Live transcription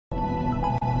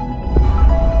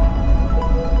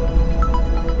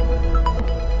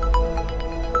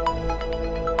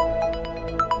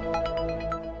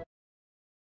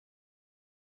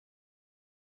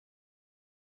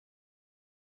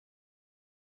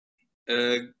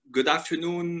Uh, Good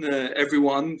afternoon,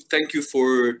 everyone. Thank you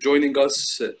for joining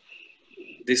us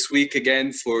this week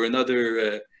again for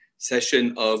another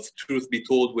session of Truth Be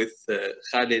Told with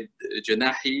Khalid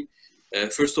Janahi.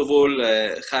 First of all,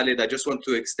 Khalid, I just want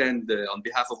to extend on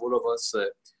behalf of all of us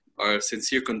our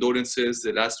sincere condolences.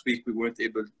 Last week we weren't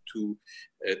able to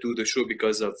do the show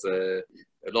because of a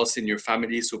loss in your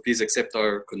family, so please accept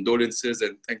our condolences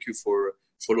and thank you for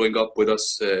following up with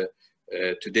us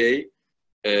today.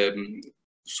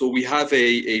 So we have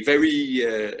a very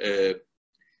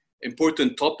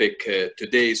important topic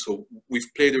today. So we've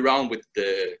played around with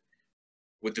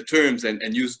the terms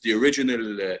and used the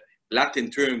original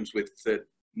Latin terms with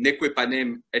Neque,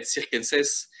 panem, et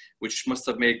circenses, which must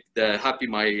have made happy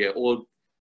my old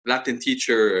Latin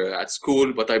teacher at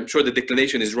school, but I'm sure the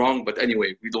declination is wrong, but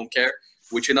anyway, we don't care,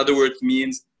 which in other words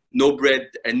means no bread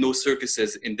and no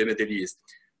circuses in the Middle East.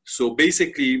 So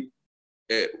basically,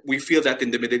 we feel that in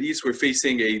the Middle East, we're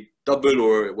facing a double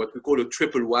or what we call a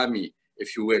triple whammy,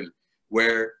 if you will,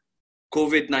 where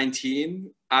COVID-19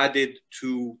 added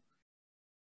to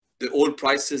the oil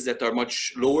prices that are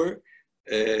much lower,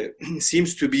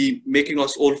 seems to be making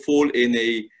us all fall in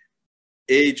a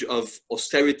age of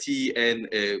austerity and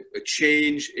a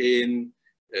change in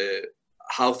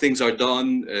how things are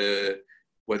done,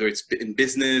 whether it's in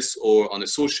business or on a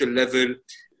social level.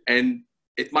 And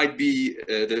it might be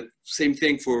the same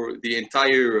thing for the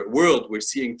entire world. We're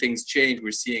seeing things change.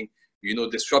 We're seeing,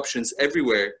 disruptions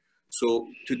everywhere. So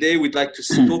today we'd like to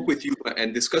talk with you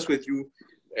and discuss with you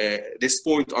this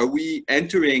point. Are we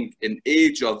entering an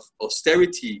age of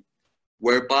austerity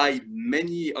whereby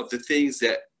many of the things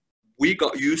that we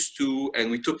got used to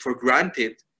and we took for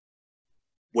granted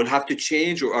will have to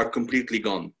change or are completely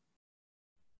gone?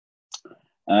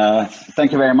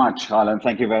 Thank you very much, Alan.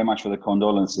 Thank you very much for the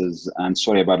condolences. And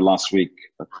sorry about last week,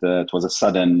 but it was a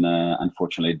sudden,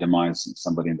 unfortunately, demise of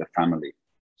somebody in the family.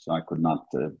 So I could not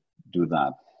do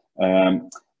that.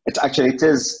 It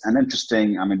is an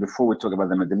interesting, before we talk about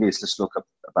the Middle East, let's look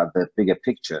about the bigger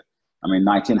picture.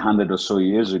 1900 or so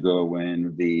years ago,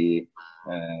 when the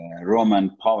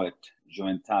Roman poet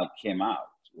Juvenal came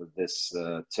out with this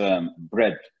term,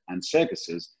 bread and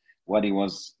circuses, what he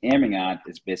was aiming at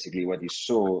is basically what he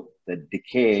saw, the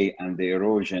decay and the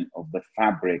erosion of the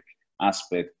fabric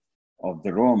aspect of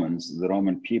the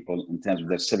Roman people in terms of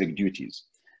their civic duties.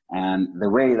 And the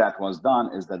way that was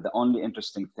done is that the only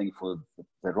interesting thing for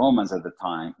the Romans at the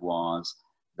time was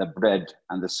the bread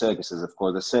and the circuses. Of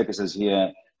course, the circuses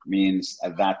here means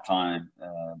at that time,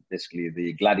 basically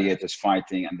the gladiators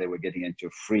fighting, and they were getting into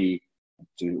free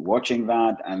to watching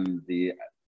that, and the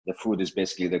food is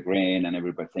basically the grain and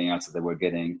everything else that they were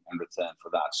getting in return for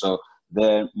that. So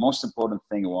the most important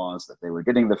thing was that they were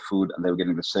getting the food and they were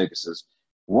getting the circuses,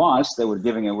 whilst they were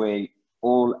giving away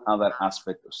all other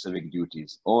aspects of civic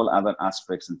duties, all other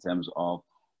aspects in terms of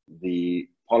the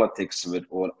politics of it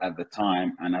all at the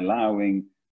time, and allowing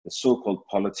the so-called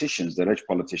politicians, the rich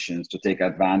politicians, to take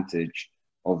advantage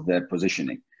of their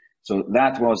positioning. So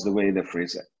that was the way the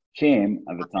phrase came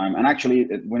at the time. And actually,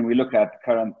 when we look at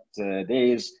current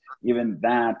days, even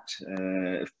that,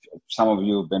 if some of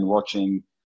you have been watching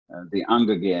the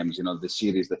Hunger Games, the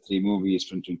series, the 3 movies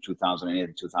from 2008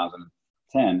 and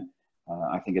 2010,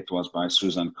 I think it was by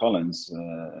Susan Collins.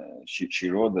 She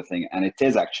wrote the thing, and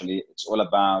it's all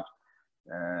about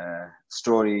a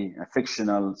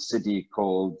fictional city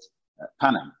called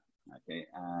Panem, okay,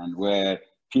 and where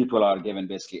people are given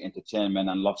basically entertainment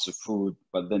and lots of food,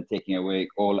 but then taking away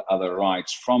all other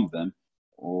rights from them,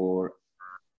 or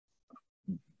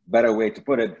better way to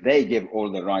put it, they give all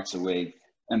the rights away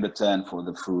in return for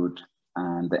the food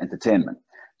and the entertainment.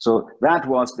 So that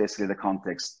was basically the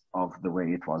context of the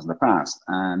way it was in the past.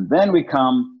 And then we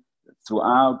come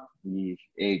throughout the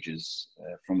ages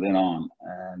from then on,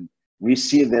 and we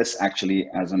see this actually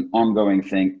as an ongoing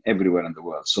thing everywhere in the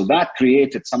world. So that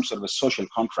created some sort of a social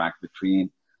contract between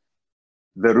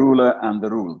the ruler and the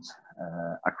ruled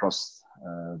across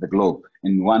the globe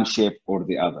in one shape or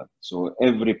the other. So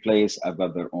every place have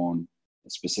got their own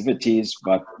specificities,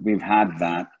 but we've had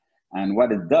that. And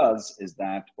what it does is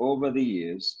that over the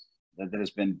years, that there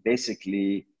has been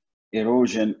basically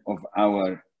erosion of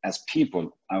as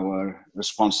people, our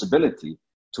responsibility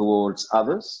towards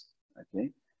others, okay,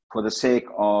 for the sake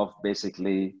of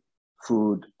basically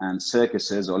food and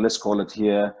circuses, or let's call it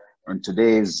here in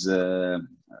today's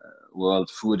world,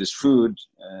 food is food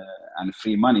and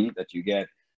free money that you get,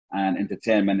 and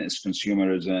entertainment is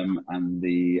consumerism, and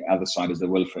the other side is the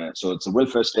welfare. So it's a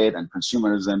welfare state, and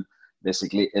consumerism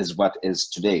basically is what is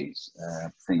today's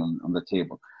thing on the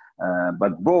table.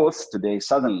 But both today,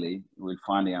 suddenly, we're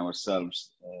finding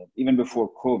ourselves, even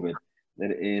before COVID,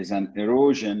 there is an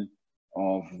erosion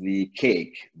of the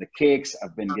cake. The cakes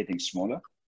have been getting smaller.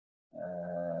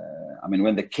 I mean,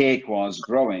 when the cake was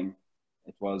growing,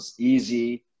 it was easy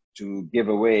to give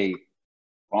away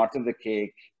part of the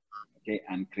cake, okay,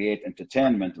 and create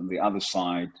entertainment on the other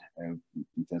side in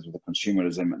terms of the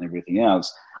consumerism and everything else.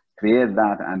 Create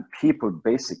that, and people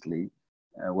basically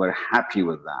were happy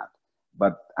with that.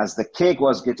 But as the cake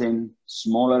was getting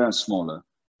smaller and smaller,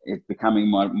 it becoming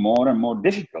more and more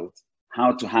difficult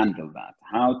how to handle that,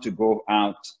 how to go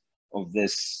out of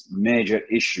this major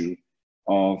issue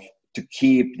of to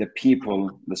keep the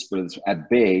people, the spirits at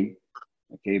bay,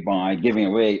 okay, by giving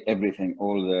away everything,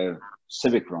 all their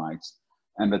civic rights,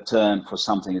 in return for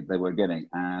something that they were getting.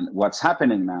 And what's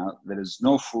happening now, there is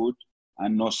no food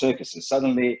and no circuses.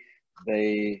 Suddenly,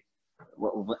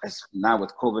 now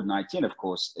with COVID-19, of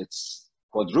course, it's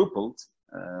quadrupled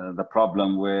the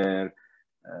problem where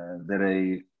there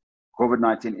is a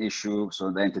COVID-19 issue,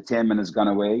 so the entertainment has gone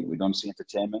away. We don't see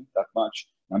entertainment that much.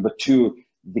 Number two,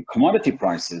 the commodity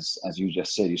prices, as you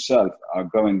just said yourself, are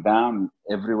going down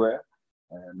everywhere,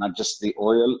 not just the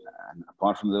oil, and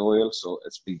apart from the oil, so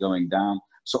it's been going down.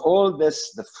 So all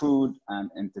this, the food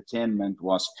and entertainment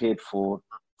was paid for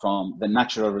from the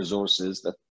natural resources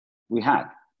that we had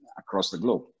across the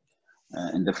globe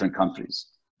in different countries.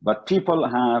 But people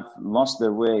have lost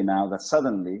their way now that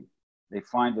suddenly they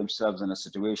find themselves in a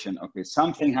situation, okay,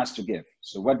 something has to give.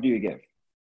 So what do you give?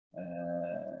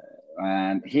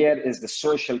 And here is the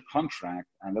social contract.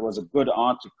 And there was a good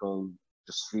article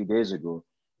just 3 days ago,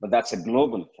 but that's a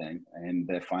global thing in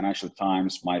the Financial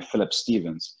Times by Philip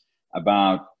Stevens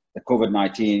about the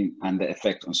COVID-19 and the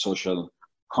effect on social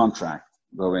contract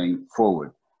going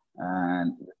forward.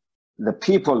 And the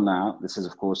people now, this is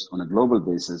of course on a global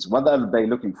basis, what are they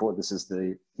looking for? This is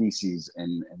the thesis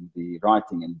in the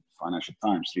writing in Financial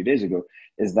Times 3 days ago,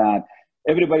 is that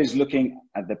everybody's looking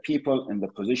at the people in the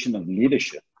position of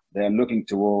leadership. They're looking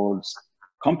towards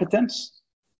competence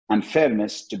and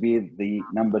fairness to be the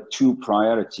number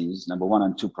one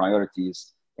and two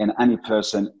priorities in any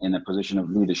person in a position of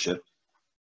leadership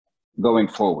going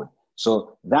forward.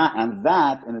 So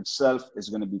that in itself is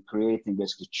going to be creating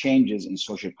basically changes in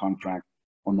social contract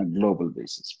on a global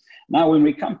basis. Now, when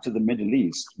we come to the Middle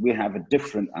East, we have a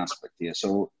different aspect here.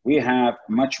 So we have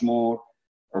much more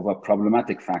of a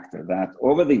problematic factor that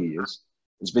over the years,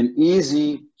 it's been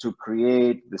easy to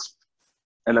create this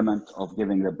element of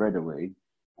giving the bread away,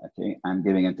 okay, and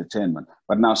giving entertainment.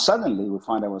 But now suddenly we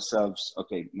find ourselves,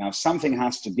 okay, now something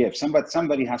has to give.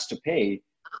 Somebody has to pay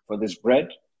for this bread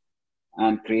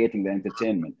and creating the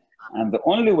entertainment. And the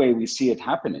only way we see it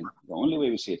happening,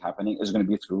 is going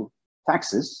to be through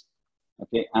taxes,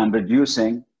 okay, and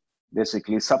reducing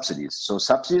basically subsidies. So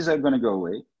subsidies are going to go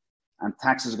away and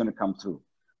taxes are going to come through.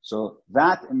 So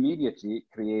that immediately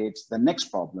creates the next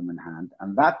problem in hand.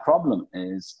 And that problem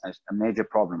is a major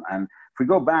problem. And if we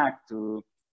go back to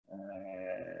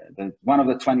one of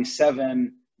the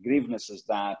 27 grievances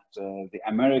that the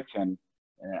American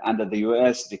under the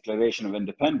US Declaration of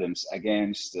Independence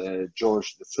against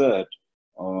George III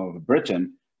of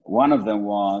Britain, one of them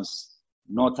was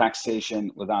no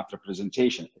taxation without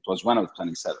representation. It was one of the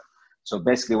 27. So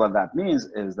basically what that means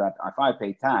is that if I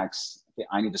pay tax, okay,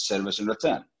 I need a service in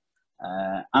return.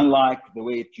 Unlike the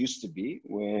way it used to be,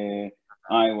 where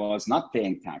I was not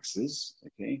paying taxes,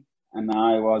 okay, and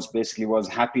I was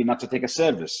happy not to take a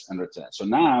service in return. So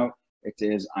now it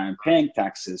is, I am paying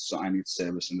taxes, so I need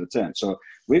service in return. So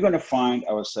we're going to find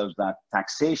ourselves that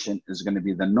taxation is going to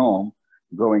be the norm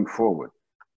going forward.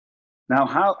 Now,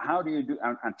 how do you do,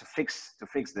 and to fix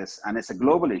this, and it's a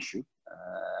global issue,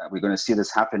 we're going to see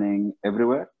this happening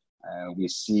everywhere. We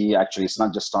see, actually, it's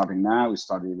not just starting now, we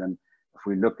started even, if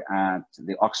we look at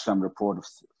the Oxfam report of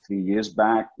 3 years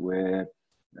back, where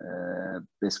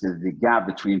basically the gap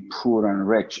between poor and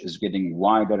rich is getting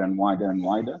wider and wider and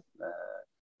wider.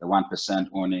 The 1%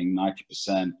 owning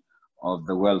 90% of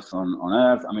the wealth on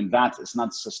earth. I mean, that is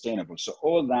not sustainable. So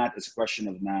all that is a question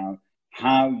of now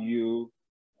how you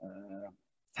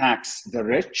tax the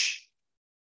rich,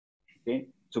 okay,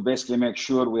 to basically make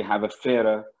sure we have a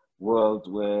fairer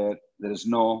world where there is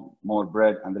no more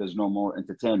bread and there is no more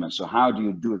entertainment. So how do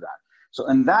you do that? So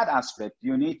in that aspect,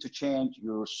 you need to change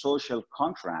your social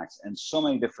contracts in so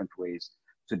many different ways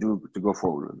to go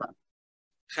forward with that.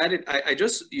 Khalid, I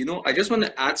just want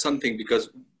to add something, because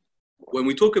when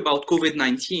we talk about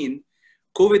COVID-19,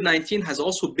 COVID-19 has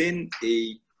also been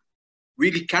a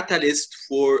really catalyst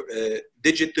for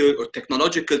digital or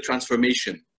technological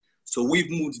transformation. So we've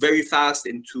moved very fast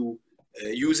into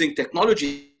using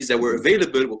technologies that were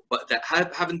available, but that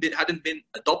hadn't been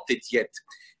adopted yet.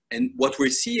 And what we're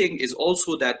seeing is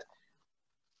also that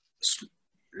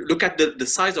look at the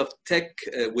size of tech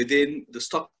within the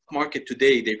stock market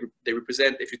today. They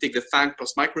represent, if you take the FANG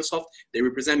plus Microsoft, they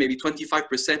represent maybe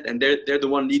 25%, and they're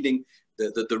the one leading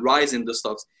the rise in the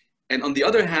stocks. And on the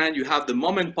other hand, you have the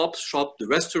mom and pop shop, the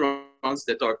restaurants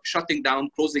that are shutting down,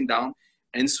 closing down.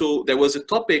 And so there was a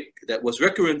topic that was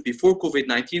recurrent before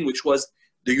COVID-19, which was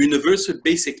the universal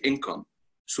basic income.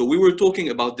 So we were talking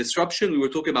about disruption. We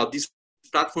were talking about these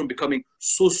platforms becoming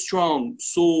so strong,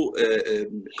 so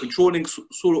controlling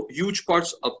so huge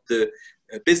parts of the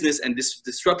business, and this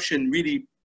disruption really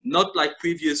not like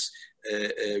previous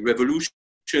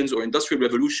revolutions or industrial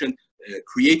revolution,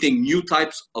 creating new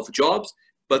types of jobs,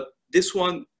 but this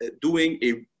one doing a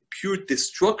pure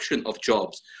destruction of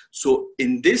jobs. So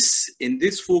in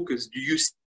this focus, do you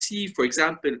see, for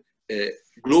example,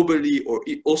 globally or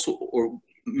also, or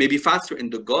maybe faster in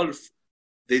the Gulf,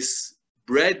 this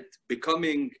bread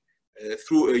becoming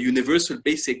through a universal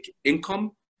basic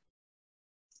income?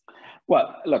 Well,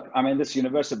 look, I mean, this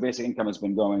universal basic income has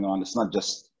been going on. It's not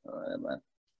just,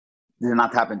 did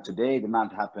not happen today, did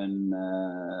not happen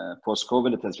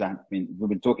post-COVID. It has been, we've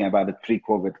been talking about it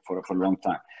pre-COVID for a long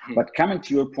time. But coming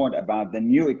to your point about the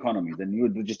new economy, the new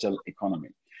digital economy,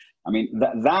 I mean,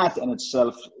 that in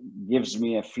itself gives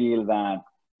me a feel that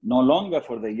no longer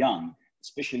for the young,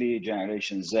 especially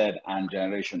Generation Z and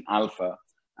Generation Alpha,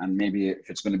 and maybe if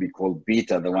it's going to be called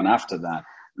Beta, the one after that,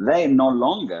 they no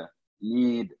longer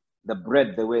need the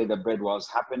bread the way the bread was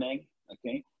happening,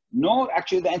 okay? Nor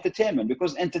actually the entertainment,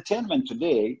 because entertainment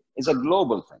today is a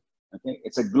global thing, okay?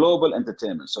 It's a global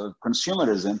entertainment. So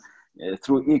consumerism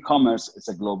through e-commerce, it's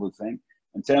a global thing.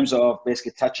 In terms of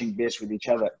basically touching base with each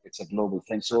other, it's a global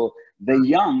thing. So the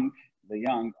young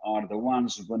are the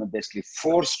ones who are going to basically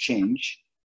force change,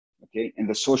 okay, in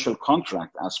the social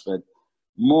contract aspect,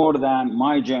 more than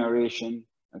my generation,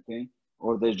 okay,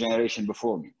 or the generation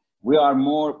before me. We are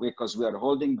more because we are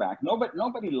holding back.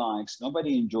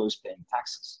 Nobody enjoys paying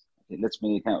taxes. Okay, let's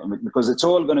make it, because it's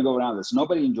all going to go around this.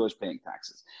 Nobody enjoys paying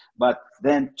taxes. But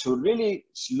then to really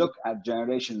look at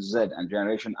Generation Z and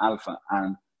Generation Alpha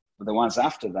and the ones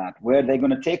after that, where they're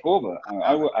going to take over.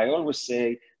 I always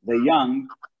say the young,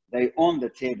 they own the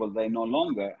table. They no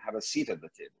longer have a seat at the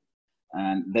table.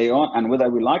 And they own, and whether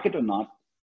we like it or not,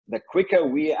 the quicker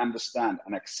we understand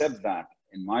and accept that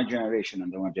in my generation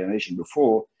and the one generation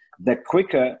before, the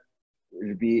quicker it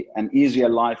will be an easier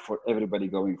life for everybody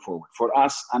going forward, for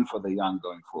us and for the young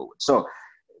going forward. So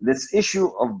this issue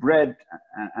of bread,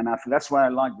 and that's why I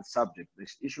like the subject,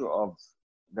 this issue of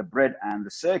the bread and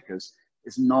the circus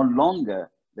is no longer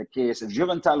the case. If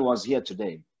Juvenal was here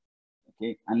today,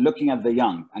 okay, and looking at the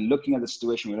young and looking at the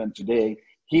situation we're in today,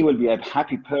 he will be a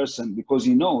happy person because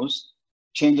he knows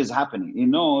change is happening. He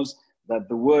knows that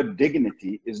the word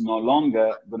dignity is no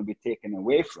longer going to be taken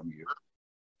away from you.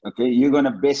 Okay, you're going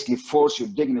to basically force your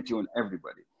dignity on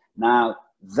everybody. Now,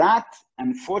 that,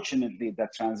 unfortunately,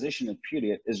 that transitional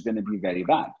period is going to be very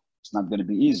bad. It's not going to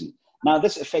be easy. Now,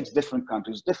 this affects different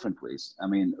countries different ways. I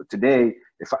mean, today,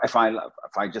 if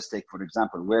I just take, for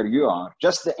example, where you are,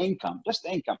 just the income,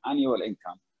 annual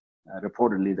income,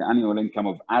 reportedly the annual income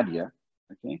of ADIA,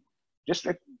 okay, just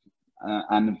like,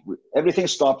 and everything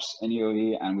stops in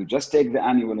UAE, and we just take the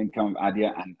annual income of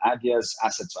ADIA, and ADIA's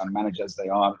assets are managed as they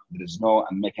are. There is no,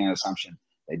 I'm making an assumption,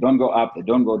 they don't go up, they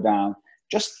don't go down,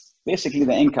 just basically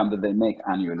the income that they make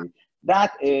annually.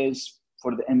 That is,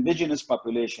 for the indigenous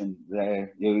population, the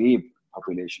UAE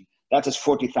population, that is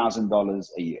 $40,000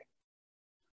 a year.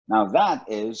 Now that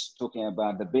is talking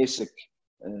about the basic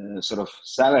sort of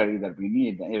salary that we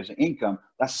need, the income,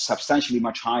 that's substantially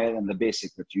much higher than the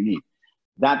basic that you need.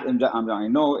 That, I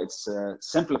know it's a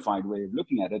simplified way of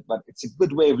looking at it, but it's a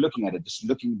good way of looking at it, just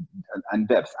looking in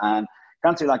depth. And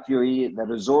country like UAE, the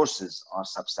resources are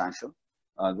substantial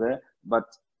there, but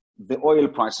the oil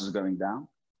prices are going down.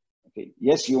 Okay.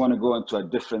 Yes, you want to go into a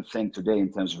different thing today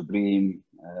in terms of green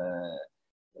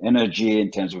energy, in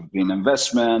terms of green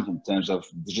investment, in terms of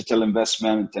digital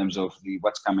investment, in terms of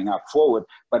what's coming up forward,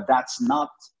 but that's not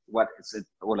what it's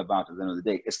all about at the end of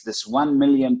the day. It's this 1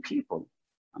 million people,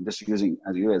 I'm just using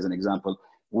you as an example,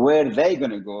 where they're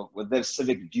going to go with their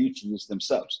civic duties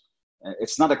themselves.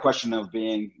 It's not a question of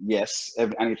being, yes,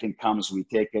 anything comes, we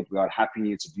take it, we are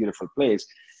happy, it's a beautiful place.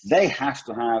 They have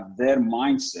to have their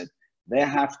mindset. They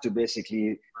have to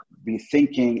basically be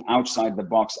thinking outside the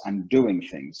box and doing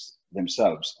things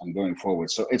themselves and going forward.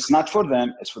 So it's not for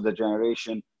them, it's for the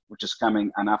generation which is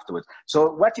coming and afterwards.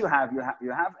 So what you have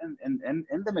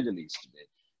in the Middle East today,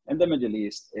 in the Middle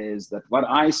East, is that what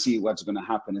I see what's going to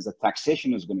happen is that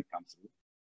taxation is going to come through.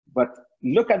 But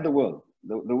look at the world.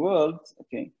 The world,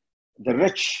 okay, the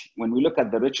rich, when we look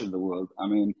at the rich in the world, I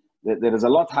mean, there is a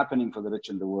lot happening for the rich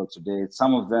in the world today.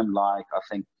 Some of them, like I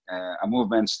think a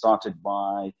movement started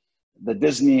by the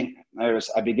Disney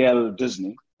heiress Abigail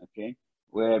Disney, okay,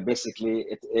 where basically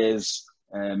it is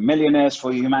millionaires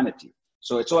for humanity.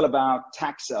 So it's all about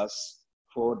tax us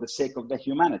for the sake of the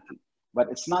humanity. But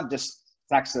it's not just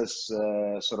tax us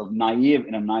sort of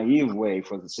in a naive way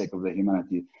for the sake of the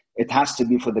humanity. It has to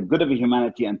be for the good of the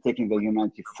humanity and taking the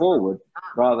humanity forward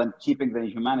rather than keeping the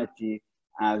humanity,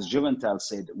 as Juvenal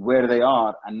said, where they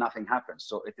are and nothing happens.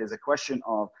 So it is a question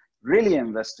of really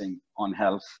investing on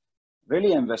health,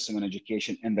 really investing on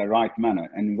education in the right manner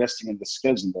and investing in the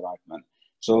skills in the right manner.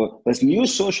 So this new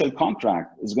social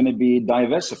contract is going to be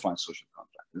diversified social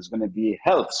contract. There's going to be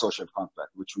health social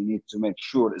contract, which we need to make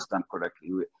sure is done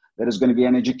correctly. There is going to be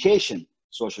an education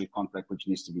social contract, which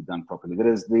needs to be done properly.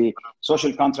 There is the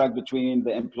social contract between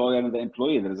the employer and the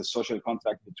employee. There is a social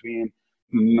contract between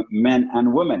men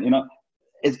and women. You know,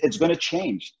 it's going to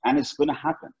change and it's going to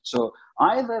happen. So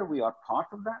either we are part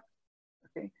of that,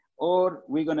 okay, or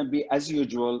we're going to be, as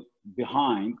usual,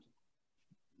 behind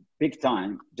big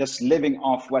time, just living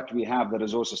off what we have, the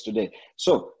resources today.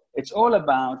 So it's all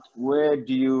about where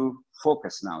do you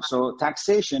focus now. So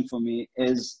taxation for me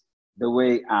is the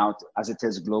way out as it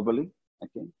is globally.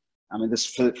 Okay, I mean, this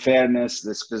fairness,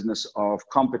 this business of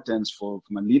competence from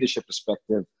a leadership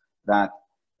perspective that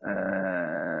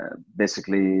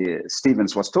basically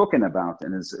Stevens was talking about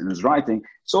in his writing.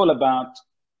 It's all about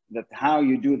that, how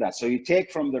you do that. So you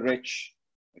take from the rich,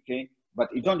 okay, but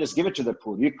you don't just give it to the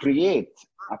poor. You create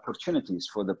opportunities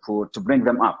for the poor to bring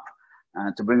them up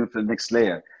and to bring them to the next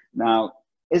layer. Now,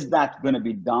 is that going to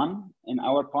be done in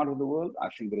our part of the world? I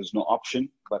think there is no option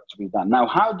but to be done. Now,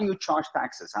 how do you charge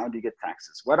taxes? How do you get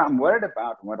taxes? What I'm worried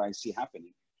about and what I see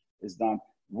happening is that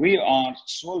we are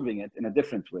solving it in a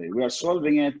different way. We are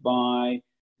solving it by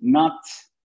not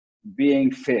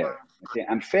being fair. Okay,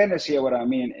 and fairness here, what I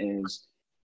mean is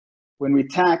when we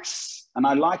tax, and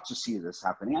I like to see this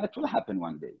happening, and it will happen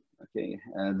one day. Okay,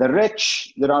 the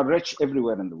rich, there are rich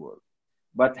everywhere in the world,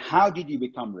 but how did you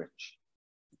become rich?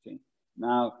 Okay,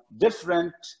 now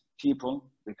different people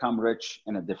become rich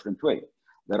in a different way.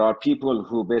 There are people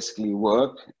who basically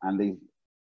work and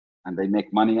they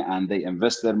make money and they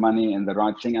invest their money in the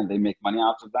right thing and they make money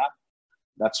out of that.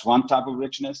 That's one type of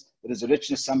richness. There is a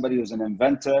richness, somebody who's an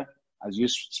inventor, as you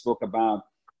spoke about.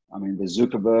 I mean, the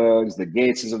Zuckerbergs, the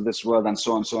Gateses of this world, and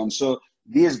so on, so on. So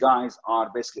these guys are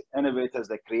basically innovators.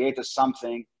 They created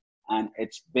something and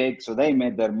it's big. So they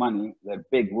made their money, their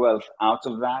big wealth out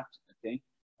of that. Okay.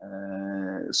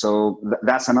 So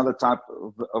that's another type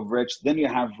of rich. Then you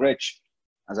have rich,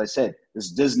 as I said, this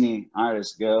Disney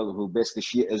Irish girl who basically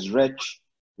she is rich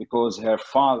because her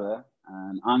father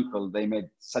and uncle, they made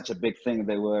such a big thing.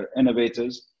 They were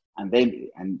innovators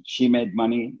and she made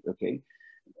money. Okay.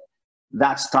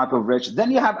 That's type of rich.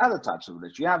 Then you have other types of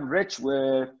rich. You have rich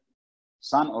where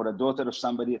son or a daughter of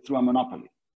somebody through a monopoly.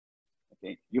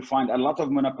 Okay. You find a lot of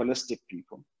monopolistic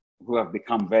people who have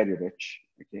become very rich,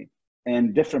 okay,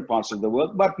 in different parts of the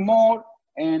world, but more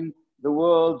in the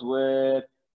world where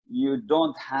you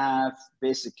don't have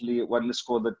basically what let's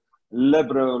call the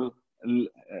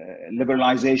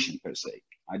liberalization per se.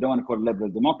 I don't want to call it liberal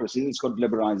democracy, it's called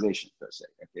liberalization per se,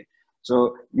 okay?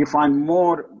 So you find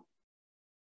more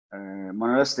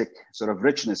monopolistic sort of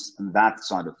richness in that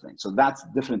side of things. So that's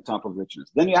different type of richness.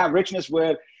 Then you have richness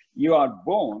where you are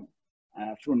born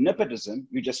through nepotism,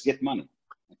 you just get money.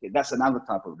 Okay, that's another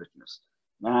type of richness.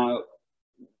 Now,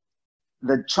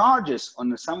 the charges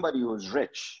on somebody who's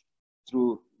rich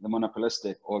through the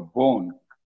monopolistic or born,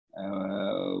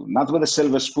 not with a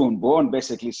silver spoon, born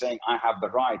basically saying, I have the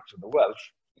right to the wealth.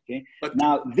 Okay. But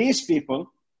now these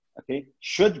people, okay,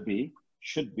 should be,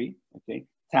 okay,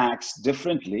 taxed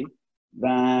differently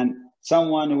than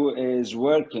someone who is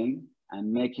working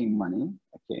and making money,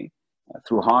 okay,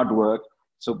 through hard work.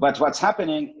 So, but what's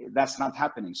happening, that's not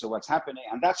happening. So what's happening,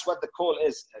 and that's what the call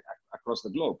is across the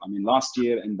globe. I mean, last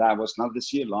year in Davos, not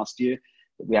this year, last year,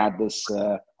 we had this,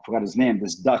 I forgot his name,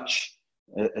 this Dutch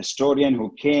historian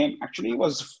who came, actually he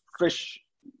was Frisch,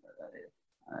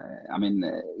 I mean,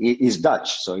 he's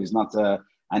Dutch, so he's not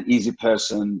an easy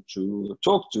person to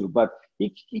talk to, but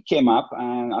he came up,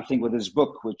 and I think with his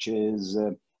book, which is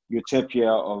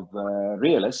Utopia of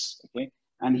Realists, okay,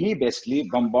 and he basically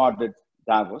bombarded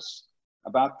Davos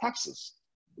about taxes.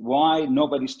 Why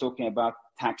nobody's talking about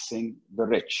taxing the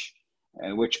rich,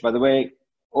 which, by the way,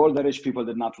 all the rich people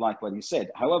did not like what he said.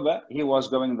 However, he was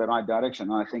going in the right direction.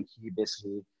 And I think he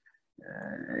basically,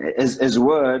 his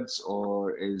words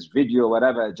or his video,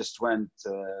 whatever, just went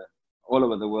all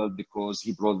over the world because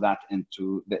he brought that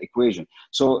into the equation.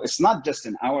 So it's not just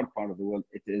in our part of the world,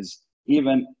 it is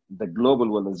even the global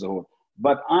world as a whole.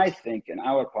 But I think in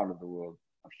our part of the world,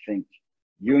 I think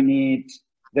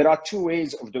there are two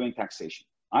ways of doing taxation,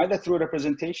 either through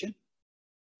representation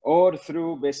or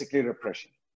through basically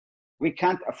repression. We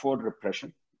can't afford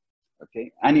repression,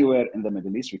 okay? Anywhere in the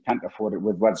Middle East, we can't afford it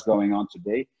with what's going on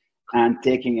today. And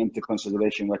taking into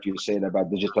consideration what you said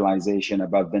about digitalization,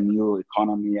 about the new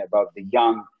economy, about the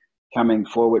young coming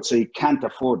forward. So you can't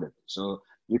afford it. So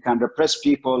you can repress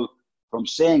people from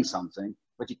saying something,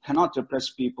 but you cannot repress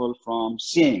people from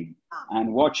seeing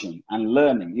and watching and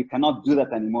learning. You cannot do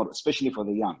that anymore, especially for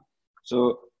the young.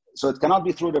 So it cannot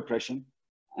be through repression,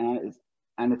 and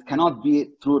it cannot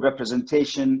be through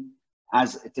representation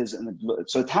as it is in the,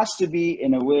 so it has to be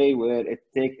in a way where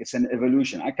it's an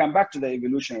evolution. I come back to the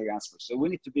evolutionary aspect. So we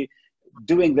need to be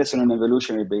doing this on an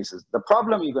evolutionary basis. The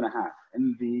problem you're going to have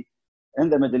in the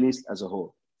Middle East as a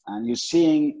whole, and you're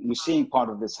seeing part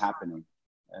of this happening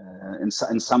in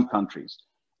some countries,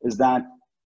 is that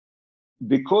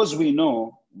because we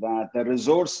know that the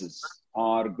resources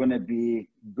are going to be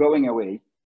going away,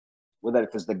 whether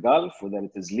it is the Gulf, whether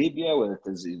it is Libya, whether it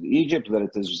is Egypt, whether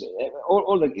it is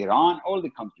all the Iran, all the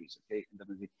countries, okay,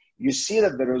 you see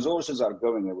that the resources are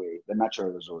going away, the natural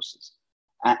resources.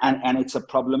 And it's a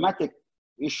problematic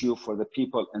issue for the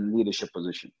people in leadership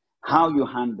position. How you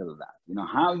handle that,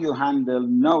 how you handle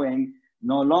knowing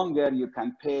no longer you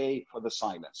can pay for the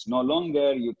silence, no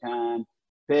longer you can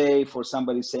pay for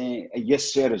somebody saying a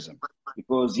yes sirism,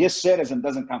 because yes sirism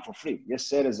doesn't come for free. Yes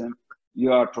sirism,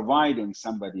 you are providing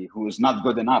somebody who is not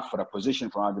good enough for a position,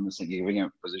 for argument's sake, you're giving him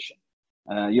a position.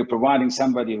 You're providing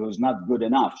somebody who's not good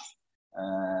enough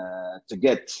to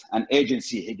get an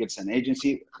agency, he gets an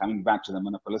agency, coming back to the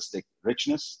monopolistic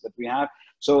richness that we have.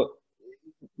 So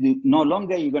no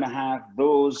longer you're going to have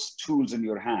those tools in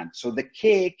your hand. So the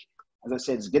cake, as I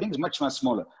said, is getting much, much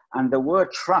smaller. And the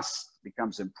word trust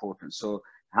becomes important. So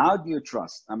how do you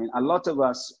trust? I mean, a lot of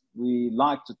us, we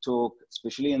like to talk,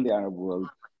 especially in the Arab world,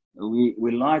 we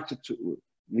like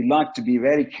to be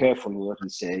very careful with what we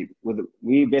say.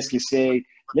 We basically say,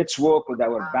 let's walk with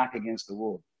our back against the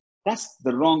wall. That's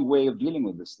the wrong way of dealing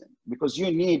with this thing, because you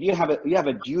have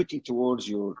a duty towards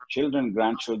your children,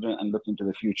 grandchildren, and looking to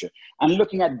the future and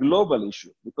looking at global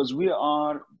issues, because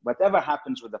whatever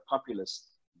happens with the populist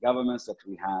governments that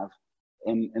we have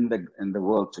in the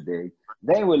world today,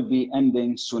 they will be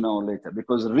ending sooner or later,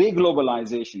 because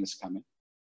re-globalization is coming.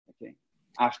 Okay,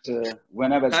 after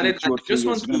whenever it's Khalid, 2 or 3 years,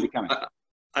 it's going to be coming.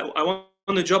 I want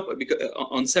to jump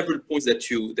on several points that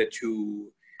you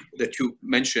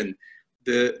mentioned.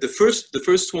 The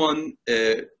first one,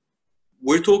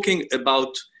 we're talking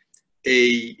about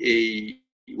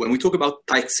when we talk about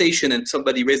taxation, and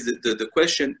somebody raised the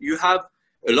question, you have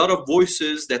a lot of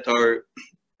voices that are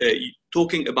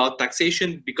talking about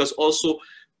taxation, because also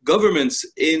governments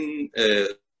in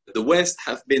the West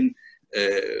have been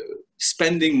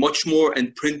spending much more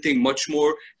and printing much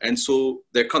more, and so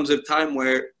there comes a time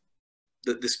where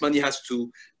this money has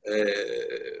to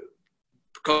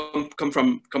come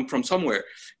from somewhere.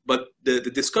 But the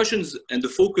discussions and the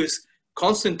focus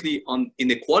constantly on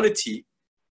inequality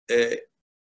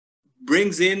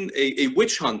brings in a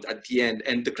witch hunt at the end,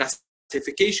 and the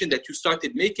classification that you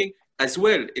started making as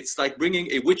well. It's like bringing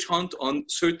a witch hunt on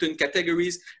certain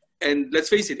categories. And let's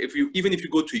face it, even if you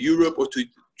go to Europe or to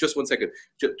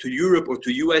Europe or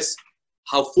to US,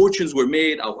 how fortunes were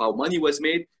made, how money was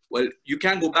made, well, you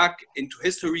can go back into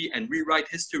history and rewrite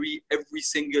history every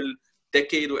single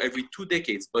decade or every 2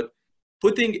 decades. But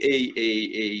putting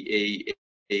a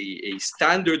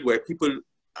standard where people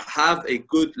have a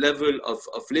good level of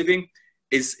living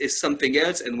is something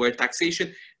else, and where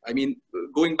taxation, I mean,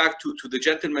 going back to the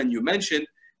gentleman you mentioned,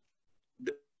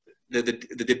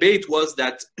 the debate was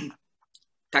that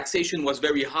taxation was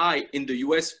very high in the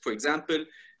US, for example,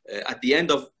 at the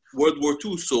end of World War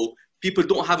II. So people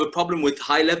don't have a problem with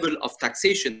high level of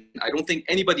taxation. I don't think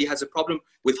anybody has a problem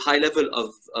with high level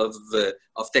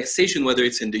of taxation, whether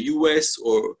it's in the US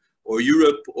or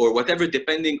Europe or whatever,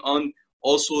 depending on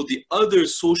also the other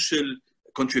social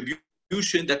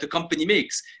contribution that the company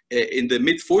makes. In the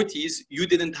mid-40s, you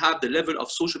didn't have the level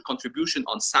of social contribution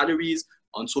on salaries,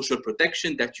 on social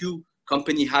protection that you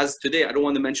company has today. I don't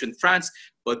want to mention France,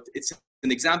 but it's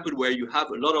an example where you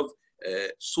have a lot of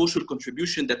social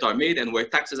contribution that are made and where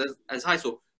taxes as high.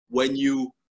 So when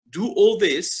you do all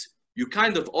this, you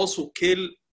kind of also kill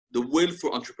the will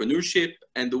for entrepreneurship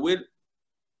and the will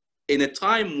in a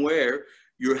time where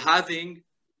you're having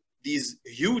these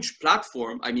huge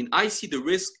platforms. I mean, I see the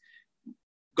risk.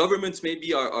 Governments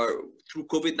maybe are through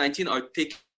COVID-19 are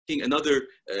taking another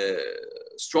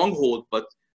stronghold, but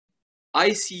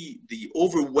I see the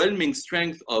overwhelming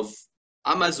strength of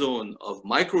Amazon, of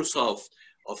Microsoft,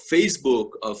 of Facebook,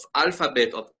 of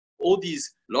Alphabet, of all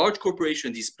these large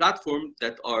corporations, these platforms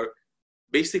that are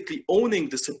basically owning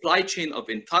the supply chain of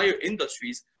entire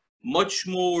industries, much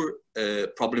more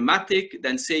problematic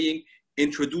than saying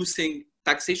introducing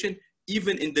taxation,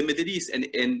 even in the Middle East.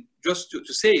 And just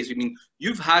to say, I mean,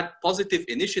 you've had positive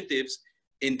initiatives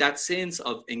in that sense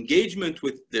of engagement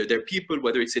with their people,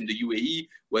 whether it's in the UAE,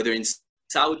 whether in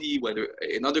Saudi, whether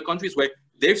in other countries, where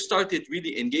they've started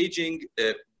really engaging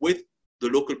with the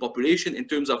local population in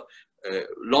terms of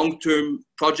long-term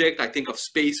project. I think of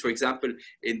space, for example,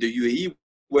 in the UAE,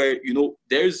 where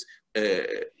there's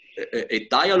a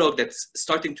dialogue that's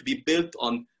starting to be built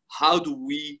on how do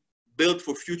we build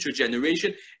for future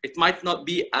generation. It might not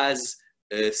be as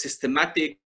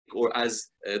systematic or as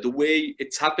the way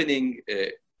it's happening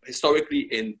historically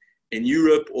in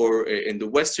Europe or in the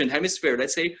Western Hemisphere,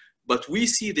 let's say, but we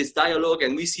see this dialogue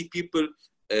and we see people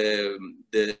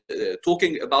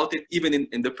talking about it even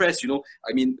in the press.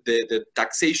 I mean, the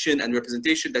taxation and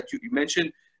representation that you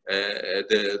mentioned,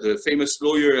 the famous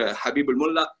lawyer Habib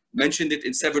al-Mullah mentioned it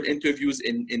in several interviews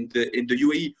in the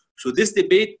UAE. So this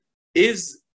debate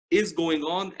is going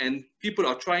on, and people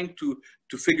are trying to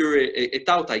figure it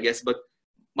out, I guess. But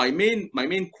my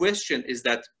main question is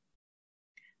that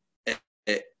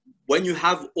when you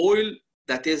have oil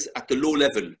that is at a low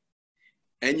level,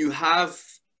 and you have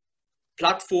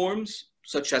platforms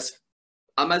such as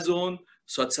Amazon,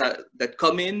 that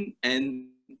come in and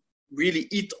really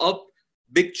eat up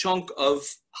big chunk of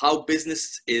how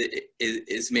business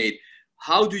is made.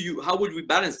 How would we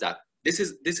balance that? This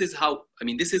is how, I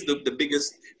mean, this is the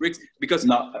biggest risk, because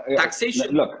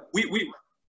taxation, look,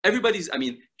 everybody's, I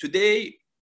mean, today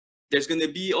there's going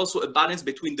to be also a balance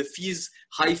between the fees,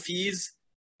 high fees,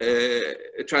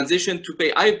 transition to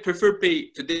pay. I prefer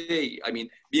pay today, I mean,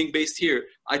 being based here,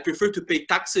 I prefer to pay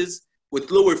taxes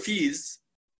with lower fees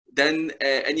than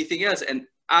anything else. And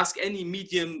ask any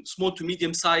small to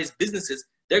medium sized businesses,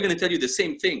 they're going to tell you the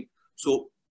same thing. So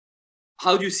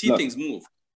how do you see things move?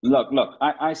 Look,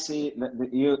 I see that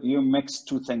you mix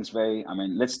two things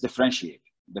let's differentiate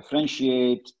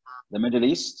the Middle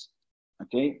East,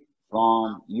 okay,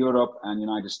 from Europe and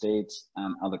United States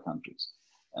and other countries.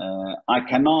 I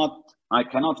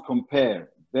cannot compare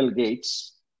Bill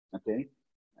Gates, okay,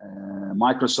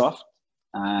 Microsoft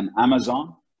and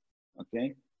Amazon,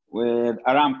 okay, with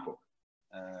Aramco,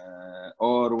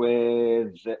 or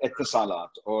with Etisalat,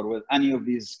 or with any of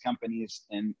these companies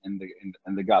in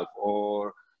the Gulf,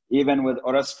 or even with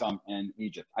Orascom in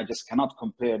Egypt. I just cannot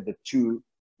compare the two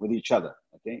with each other.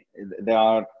 Okay,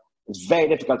 it's very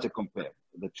difficult to compare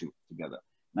the two together.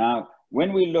 Now,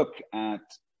 when we look at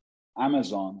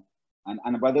Amazon,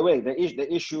 and by the way,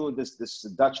 the issue this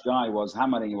Dutch guy was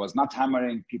hammering, he was not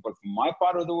hammering people from my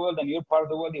part of the world and your part of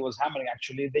the world, he was hammering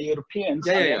actually the Europeans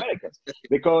and the Americans.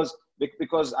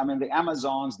 Because I mean, the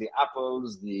Amazons, the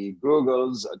Apples, the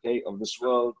Googles, okay, of this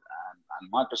world,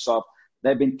 and Microsoft,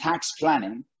 they've been tax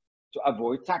planning to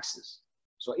avoid taxes.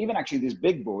 So even actually these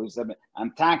big boys,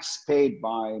 and tax paid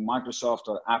by Microsoft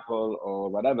or Apple or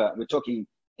whatever, we're talking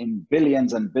in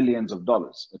billions and billions of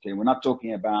dollars. Okay, we're not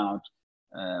talking about,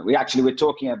 we're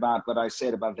talking about what I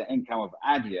said about the income of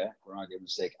Adia, for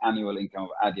argument's sake, annual income of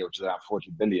Adia, which is around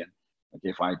 40 billion. Okay,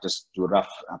 if I just do a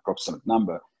rough approximate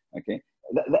number, okay,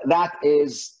 that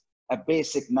is a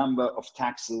basic number of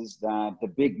taxes that the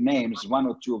big names, one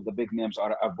or two of the big names,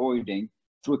 are avoiding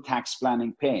through tax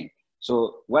planning paying.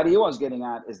 So what he was getting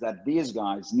at is that these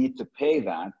guys need to pay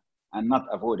that and not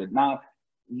avoid it. Now,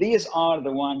 these are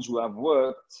the ones who have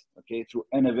worked, okay, through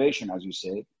innovation, as you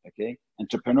say, okay,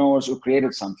 entrepreneurs who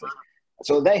created something.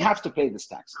 So they have to pay these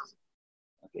taxes,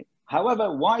 okay.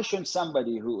 However, why shouldn't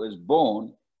somebody who is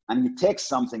born and he takes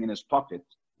something in his pocket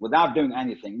without doing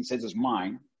anything, he says it's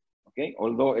mine, okay,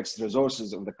 although it's the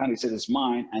resources of the country, he says it's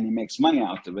mine, and he makes money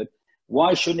out of it,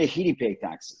 why shouldn't he pay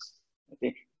taxes,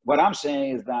 okay? What I'm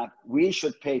saying is that we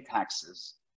should pay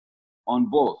taxes on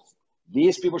both.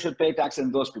 These people should pay taxes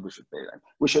and those people should pay them.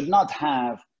 We should not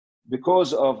have,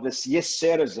 because of this yes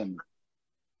sirism,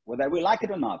 whether we like it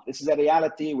or not, this is a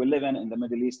reality we live in the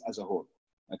Middle East as a whole,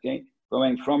 okay?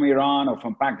 Going from Iran or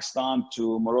from Pakistan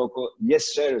to Morocco,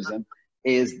 yes sirism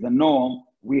is the norm.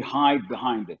 We hide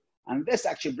behind it. And this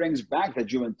actually brings back the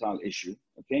juvenile issue,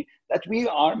 okay? That we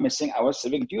are missing our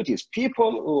civic duties.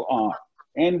 People who are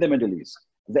in the Middle East,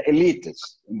 the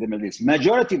elitists in the Middle East,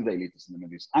 majority of the elitists in the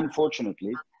Middle East,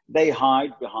 unfortunately, they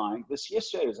hide behind this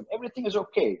yes sirism. Everything is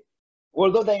okay,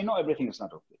 although they know everything is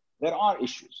not okay. There are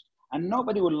issues, and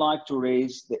nobody would like to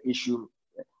raise the issue.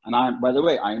 And by the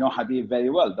way, I know Habib very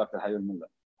well, Dr. Habib Mullah,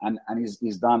 and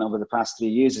he's done over the past 3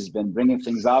 years, he's been bringing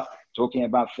things up, talking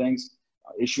about things.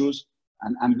 issues,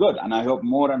 and good. And I hope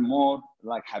more and more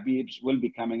like Habibs will be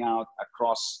coming out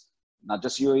across, not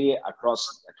just UAE,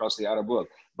 across the Arab world.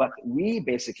 But we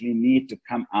basically need to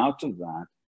come out of that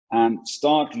and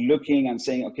start looking and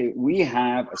saying, okay, we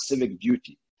have a civic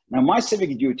duty. Now, my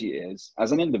civic duty is,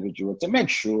 as an individual, to make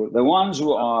sure the ones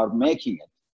who are making it,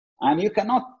 and you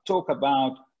cannot talk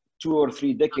about 2 or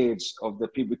 3 decades of the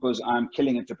people because I'm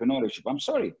killing entrepreneurship. I'm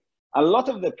sorry. A lot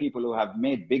of the people who have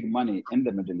made big money in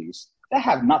the Middle East, they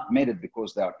have not made it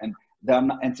because they're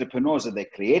not entrepreneurs that they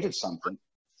created something.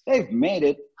 They've made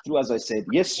it through, as I said,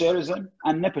 yes, sirism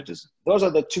and nepotism. Those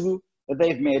are the 2 that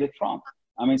they've made it from.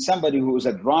 I mean, somebody who is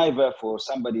a driver for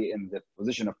somebody in the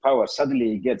position of power,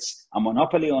 suddenly gets a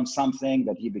monopoly on something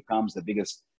that he becomes the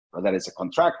biggest, whether it's a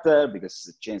contractor, because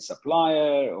it's a chain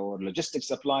supplier or logistics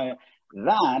supplier.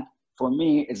 That, for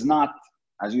me, is not,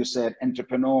 as you said,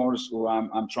 entrepreneurs who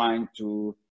I'm trying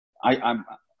to, I'm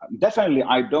definitely,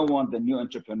 I don't want the new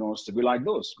entrepreneurs to be like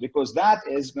those, because that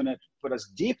is going to put us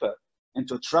deeper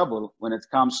into trouble when it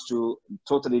comes to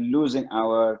totally losing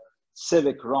our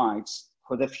civic rights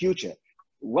for the future.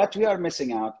 What we are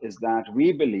missing out is that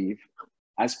we believe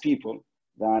as people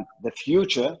that the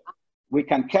future, we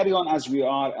can carry on as we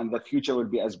are and the future will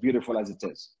be as beautiful as it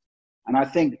is. And I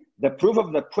think the proof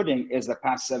of the pudding is the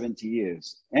past 70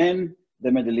 years in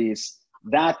the Middle East,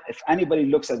 that if anybody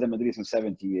looks at the Middle East in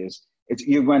 70 years,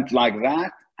 you went like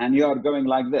that and you're going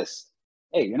like this.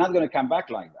 Hey, you're not going to come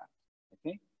back like that.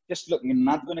 Okay? Just look, you're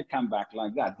not going to come back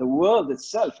like that. The world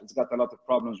itself, it's got a lot of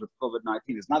problems with COVID-19.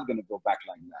 It's not going to go back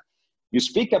like that. You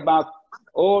speak about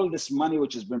all this money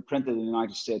which has been printed in the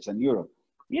United States and Europe.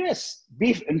 Yes,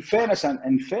 be in fairness and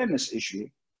in fairness issue,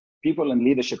 people in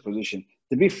leadership position,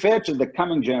 to be fair to the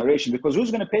coming generation, because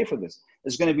who's going to pay for this?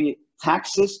 It's going to be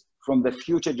taxes from the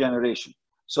future generation.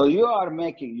 So you are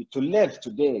making, to live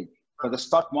today, for the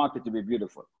stock market to be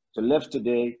beautiful, to live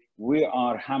today, we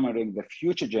are hammering the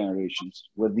future generations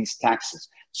with these taxes.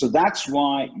 So that's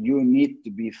why you need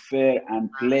to be fair and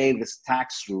play this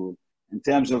tax rule in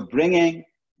terms of bringing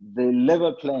the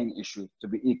level playing issue to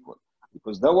be equal.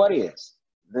 Because the worry is,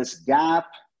 this gap,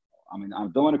 I mean, I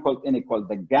don't want to call it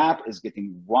inequality, the gap is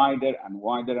getting wider and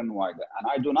wider and wider. And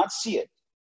I do not see it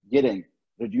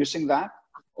reducing that,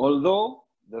 although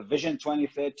the Vision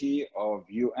 2030 of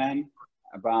UN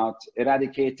about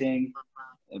eradicating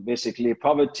basically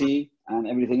poverty and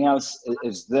everything else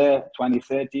is there,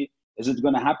 2030. Is it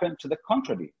going to happen? To the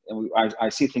contrary, I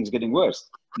see things getting worse.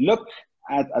 Look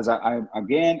at,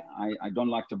 I don't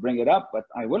like to bring it up, but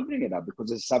I will bring it up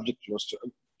because it's a subject close to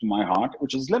my heart,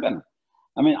 which is Lebanon.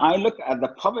 I mean, I look at the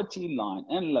poverty line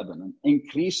in Lebanon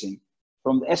increasing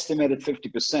from the estimated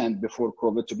 50% before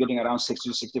COVID to getting around 60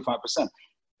 to 65%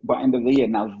 by end of the year.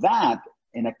 Now that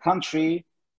in a country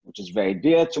which is very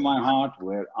dear to my heart,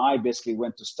 where I basically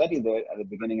went to study there at the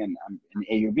beginning in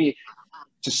AUB,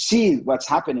 to see what's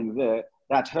happening there,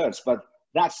 that hurts. But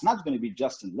that's not going to be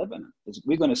just in Lebanon.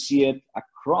 We're going to see it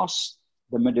across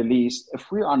the Middle East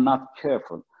if we are not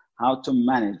careful how to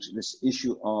manage this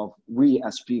issue of we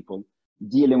as people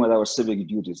dealing with our civic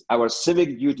duties. Our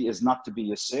civic duty is not to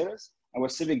be a serious. Our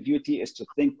civic duty is to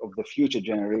think of the future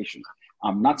generations.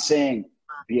 I'm not saying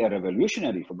be a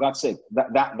revolutionary, for God's sake.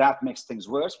 That makes things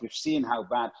worse. We've seen how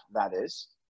bad that is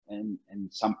in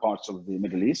some parts of the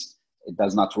Middle East. It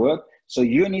does not work. So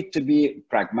you need to be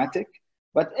pragmatic,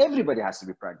 but everybody has to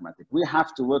be pragmatic. We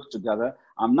have to work together.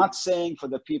 I'm not saying for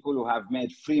the people who have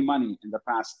made free money in the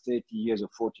past 30 years or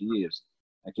 40 years,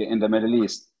 okay, in the Middle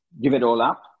East, give it all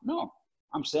up. No,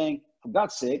 I'm saying for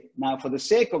God's sake, now for the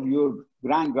sake of your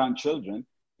grandchildren,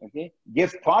 okay,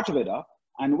 give part of it up.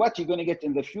 And what you're going to get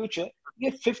in the future,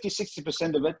 give 50,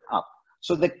 60% of it up.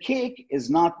 So the cake is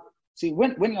not, see,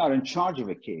 when you are in charge of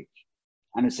a cake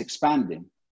and it's expanding,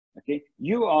 okay,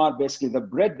 you are basically the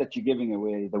bread that you're giving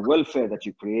away, the welfare that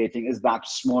you're creating is that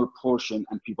small portion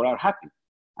and people are happy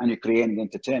and you're creating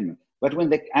entertainment. But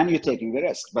and you're taking the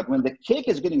rest. But when the cake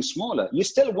is getting smaller, you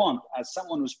still want, as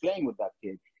someone who's playing with that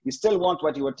cake, you still want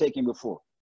what you were taking before.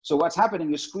 So what's happening,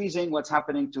 you're squeezing what's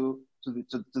happening to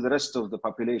the rest of the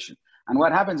population. And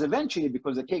what happens eventually,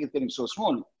 because the cake is getting so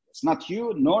small, it's not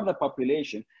you nor the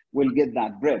population will get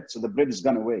that bread. So the bread is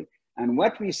gone away. And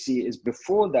what we see is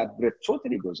before that bread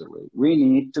totally goes away, we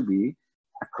need to be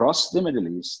across the Middle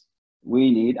East. We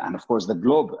need, and of course the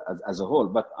globe as a whole,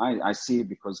 but I see,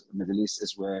 because the Middle East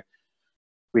is where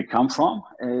we come from,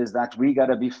 is that we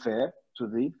gotta be fair to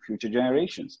the future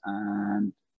generations.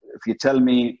 And if you tell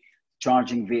me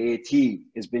charging VAT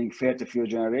is being fair to future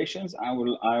generations, I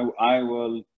would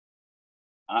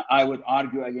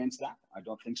argue against that. I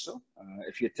don't think so.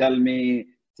 If you tell me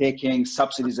taking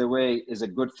subsidies away is a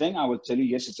good thing, I will tell you,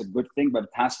 yes, it's a good thing, but it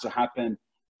has to happen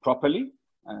properly.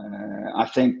 I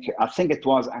think it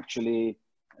was actually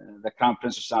the Crown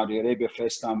Prince of Saudi Arabia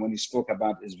first time when he spoke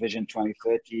about his Vision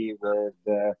 2030 with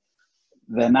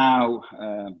the now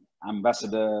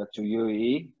ambassador to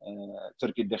UAE,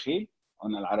 Turki Dakhil,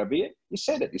 on Al Arabiya. He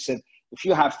said it. He said, if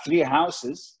you have 3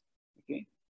 houses, okay,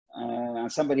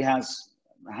 and somebody has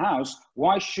a house,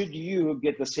 why should you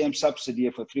get the same subsidy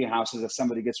for 3 houses as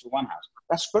somebody gets for 1 house?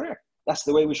 That's correct. That's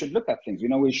the way we should look at things. You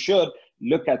know, we should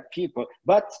look at people,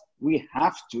 but we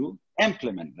have to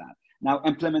implement that. Now,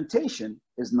 implementation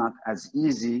is not as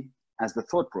easy as the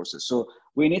thought process. So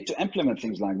we need to implement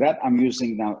things like that. I'm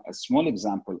using now a small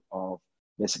example of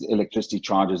basically electricity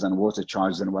charges and water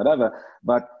charges and whatever,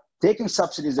 but taking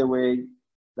subsidies away,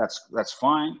 that's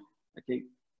fine, okay?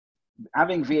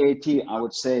 Having VAT, I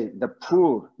would say the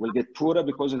poor will get poorer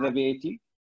because of the VAT.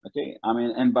 Okay, I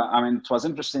mean, it was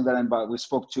interesting that we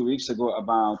spoke 2 weeks ago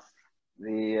about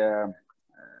the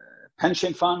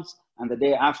pension funds, and the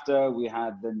day after we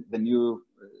had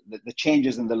the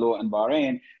changes in the law in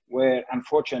Bahrain, where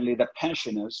unfortunately the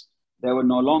pensioners, they will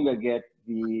no longer get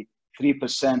the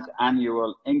 3%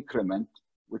 annual increment,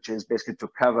 which is basically to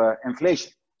cover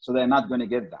inflation. So they're not going to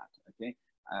get that. Okay,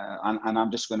 and I'm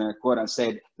just going to quote and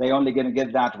say they're only going to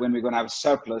get that when we're going to have a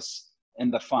surplus in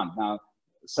the fund. Now,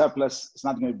 surplus is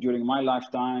not going to be during my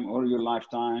lifetime or your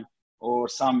lifetime or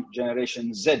some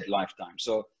Generation Z lifetime.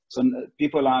 So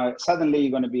people are suddenly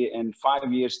going to be in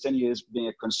 5 years, 10 years being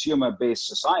a consumer-based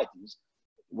societies.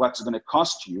 What's going to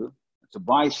cost you to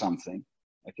buy something,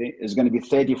 okay, is going to be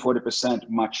 30, 40%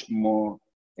 much more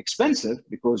expensive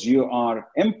because you are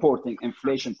importing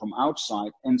inflation from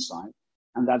outside, inside,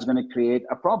 and that's going to create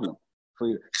a problem for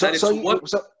you.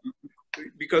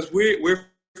 Because we're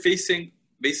facing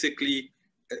basically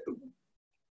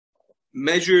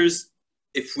measures,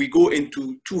 if we go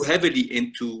into too heavily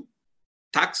into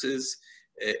taxes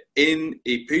in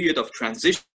a period of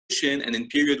transition and in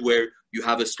period where you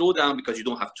have a slowdown because you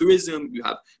don't have tourism, you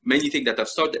have many things that have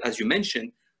started, as you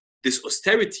mentioned, this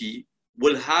austerity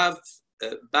will have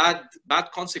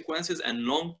bad consequences and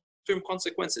long-term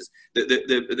consequences.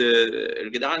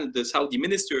 The Saudi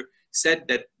minister said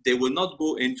that they will not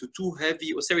go into too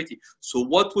heavy austerity. So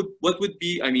what would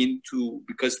be, I mean,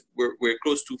 because we're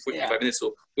close to 45 minutes,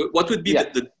 so what would be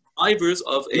the drivers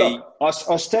of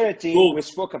austerity? We've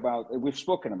spoken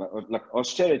about like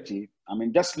austerity. I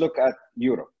mean, just look at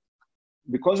Europe.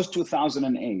 Because of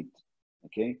 2008,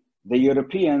 okay, the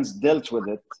Europeans dealt with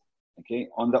it, okay,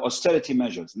 on the austerity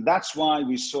measures. And that's why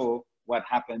we saw what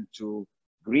happened to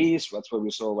Greece. That's why we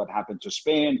saw what happened to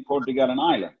Spain, Portugal, and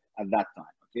Ireland at that time.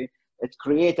 Okay, it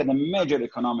created a major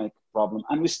economic problem,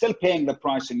 and we're still paying the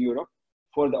price in Europe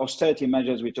for the austerity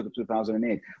measures we took in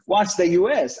 2008. Whilst the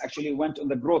US actually went on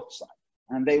the growth side,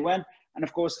 and they went, and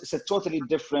of course, it's a totally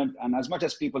different. And as much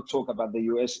as people talk about the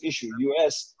US issue,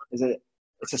 US is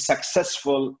it's a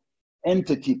successful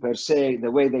entity per se. The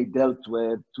way they dealt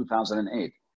with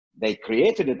 2008, they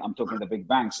created it. I'm talking the big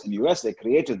banks in US. They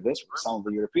created this with some of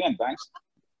the European banks.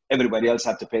 Everybody else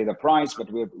had to pay the price,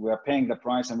 but we're paying the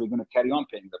price, and we're going to carry on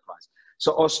paying the price.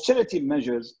 So austerity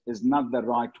measures is not the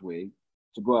right way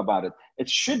to go about it. It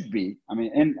should be, I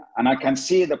mean, and I can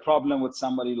see the problem with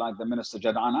somebody like the Minister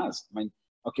Jad'an. I mean,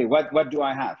 okay, what do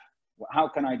I have? How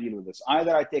can I deal with this?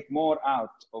 Either I take more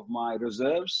out of my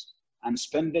reserves and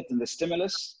spend it in the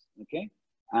stimulus, okay,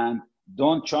 and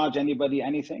don't charge anybody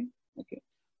anything, okay,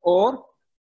 or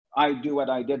I do what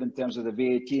I did in terms of the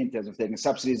VAT, in terms of taking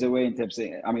subsidies away, in terms of,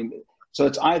 I mean, so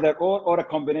it's either or a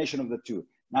combination of the two.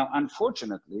 Now,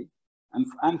 unfortunately,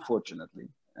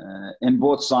 in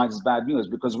both sides is bad news,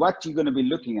 because what you're going to be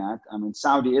looking at, I mean,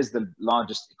 Saudi is the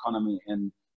largest economy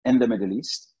in the Middle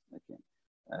East. Okay,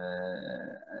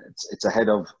 it's ahead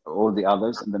of all the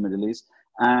others in the Middle East,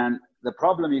 and the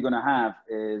problem you're going to have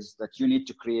is that you need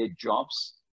to create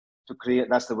jobs.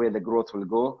 That's the way the growth will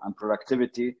go, and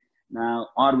productivity. Now,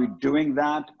 are we doing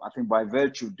that? I think by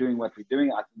virtue of doing what we're doing,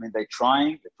 I mean, they're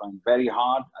trying very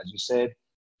hard, as you said,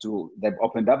 they've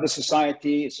opened up the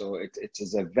society. So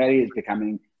it's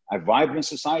becoming a vibrant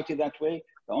society that way.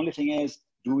 The only thing is,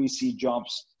 do we see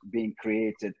jobs being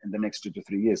created in the next 2 to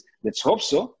 3 years? Let's hope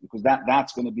so, because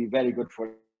that's going to be very good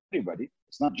for everybody.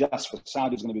 It's not just for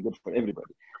Saudi, it's going to be good for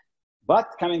everybody. But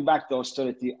coming back to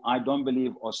austerity, I don't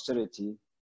believe austerity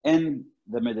in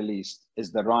the Middle East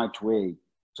is the right way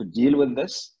to deal with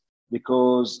this,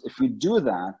 because if we do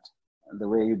that the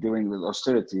way you're doing with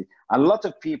austerity, a lot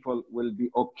of people will be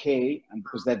okay, and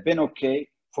because they've been okay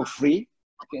for free,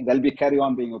 okay, they'll be carry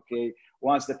on being okay.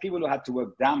 Whilst the people who had to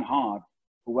work damn hard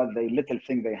for what they little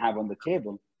thing they have on the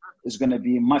table is going to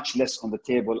be much less on the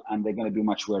table, and they're going to be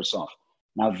much worse off.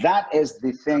 Now, that is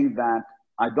the thing that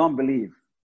I don't believe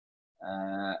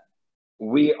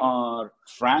we are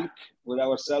frank with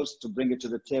ourselves to bring it to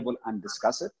the table and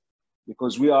discuss it,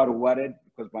 because we are worried,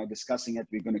 because by discussing it,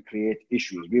 we're going to create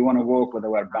issues. We want to work with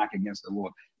our back against the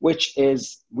wall, which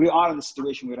is, we are in the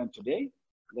situation we're in today,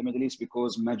 the Middle East,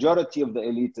 because majority of the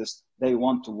elitists, they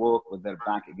want to work with their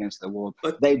back against the wall.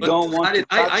 They don't want to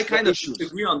touch I kind the of issues.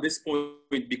 disagree on this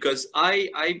point, because I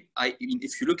mean,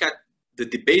 if you look at the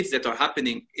debates that are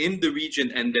happening in the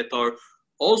region and that are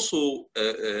also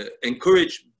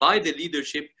encouraged by the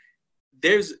leadership,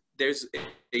 there's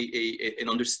an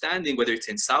understanding, whether it's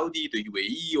in Saudi, the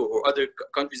UAE, or other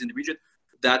countries in the region,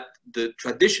 that the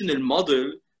traditional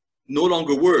model no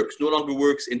longer works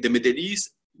in the Middle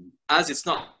East, as it's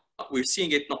not. We're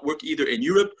seeing it not work either in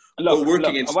Europe or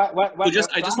working in. I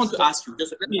just want to ask you.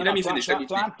 Just let me finish.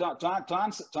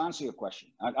 To answer your question.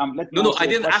 No, I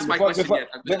didn't ask my question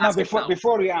yet.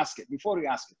 Before you ask it,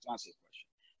 to answer your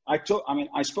question,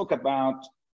 I spoke about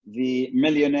the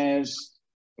millionaires,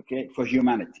 okay, for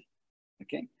humanity.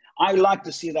 Okay, I like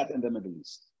to see that in the Middle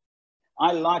East.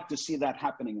 I like to see that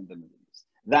happening in the Middle East.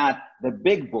 That the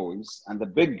big boys and the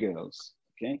big girls,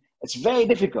 okay, it's very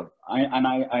difficult.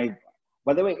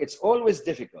 By the way, it's always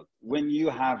difficult when you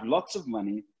have lots of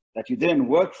money that you didn't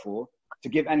work for to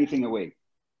give anything away.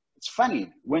 It's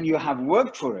funny, when you have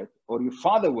worked for it, or your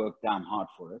father worked damn hard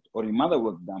for it, or your mother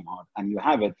worked damn hard, and you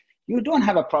have it, you don't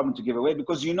have a problem to give away,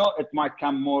 because you know it might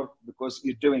come more because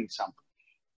you're doing something.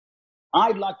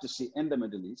 I'd like to see in the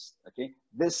Middle East, okay,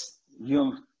 this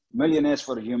millionaires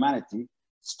for humanity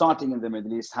starting in the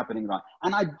Middle East happening right.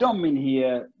 And I don't mean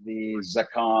here the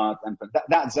zakat, and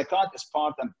that zakat is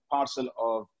part and parcel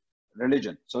of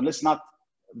religion. So let's not,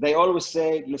 they always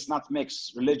say, let's not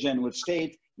mix religion with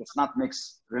state. Let's not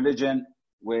mix religion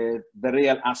with the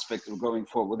real aspect of going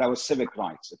forward, with our civic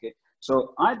rights, okay?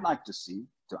 So I'd like to see,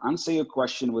 to answer your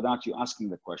question without you asking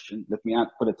the question, let me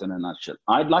put it in a nutshell.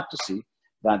 I'd like to see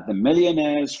that the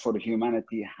millionaires for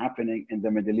humanity happening in the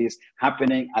Middle East,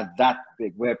 happening at that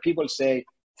big, where people say,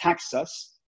 tax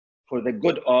us for the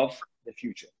good of the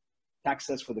future.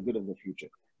 Tax us for the good of the future.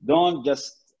 Don't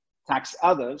just tax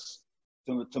others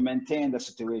to maintain the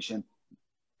situation.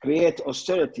 Create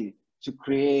austerity to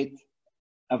create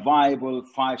a viable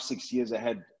 5-6 years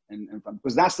ahead.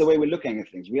 Because that's the way we're looking at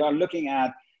things. We are looking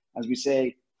at, as we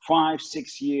say,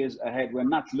 5-6 years ahead. We're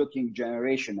not looking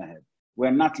generation ahead.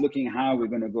 We're not looking how we're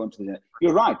going to go into the.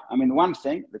 You're right. I mean, one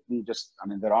thing,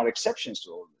 there are exceptions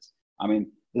to all this. I mean,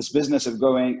 this business of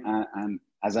going and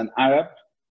as an Arab,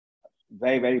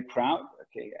 very, very proud.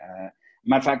 Okay.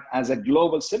 Matter of fact, as a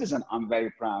global citizen, I'm very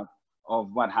proud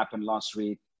of what happened last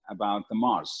week about the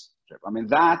Mars trip. I mean,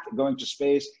 that going to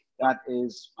space,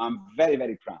 I'm very,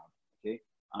 very proud. Okay.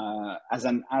 As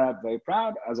an Arab, very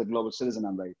proud. As a global citizen,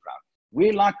 I'm very proud.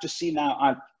 We like to see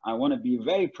now, I want to be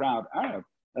very proud Arab,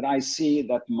 that I see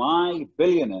that my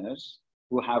billionaires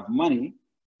who have money,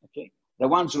 okay, the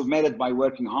ones who've made it by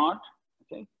working hard,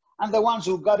 okay, and the ones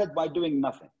who got it by doing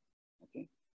nothing, okay,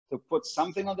 to put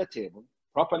something on the table,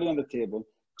 properly on the table,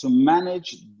 to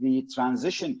manage the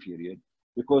transition period,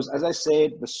 because as I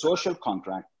said, the social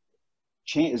contract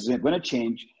is going to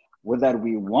change whether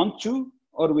we want to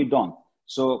or we don't.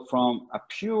 So from a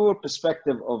pure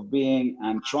perspective of being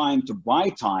and trying to buy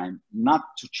time,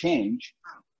 not to change,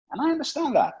 and I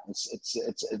understand that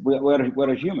we're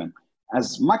a human.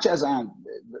 As much as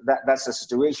that's the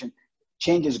situation,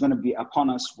 change is going to be upon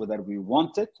us, whether we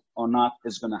want it or not,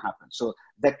 is going to happen. So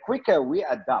the quicker we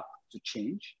adapt to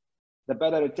change, the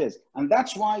better it is. And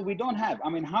that's why we don't have,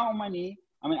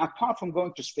 apart from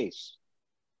going to space,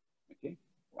 okay?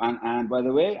 And by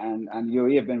the way, and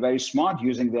you have been very smart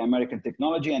using the American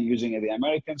technology and using the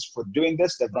Americans for doing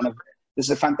this. They've done this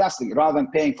is fantastic. Rather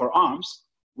than paying for arms,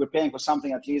 we're paying for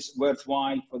something at least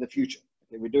worthwhile for the future.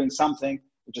 Okay? We're doing something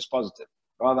which is positive,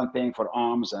 rather than paying for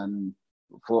arms and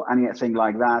for anything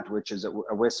like that, which is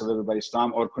a waste of everybody's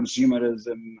time, or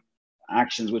consumerism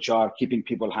actions which are keeping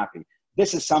people happy.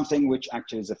 This is something which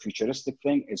actually is a futuristic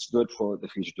thing. It's good for the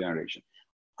future generation.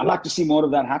 I'd like to see more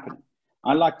of that happening.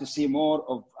 I'd like to see more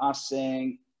of us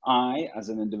saying, I, as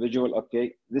an individual,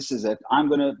 okay, this is it. I'm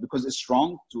going to, because it's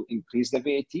wrong to increase the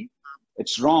VAT.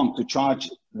 It's wrong to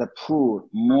charge the poor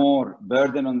more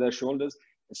burden on their shoulders.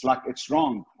 It's like it's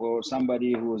wrong for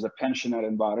somebody who is a pensioner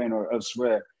in Bahrain or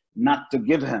elsewhere not to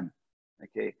give him,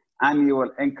 okay,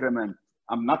 annual increment.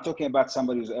 I'm not talking about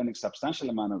somebody who's earning substantial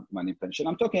amount of money pension.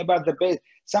 I'm talking about the base.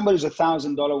 Somebody who's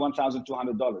 $1,000,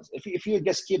 $1,200. If you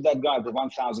just keep that guy the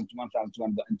 $1,000 to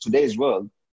 $1,200 in today's world,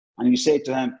 and you say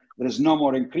to him, there is no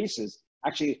more increases.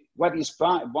 Actually, what he's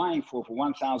buying for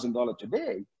 $1,000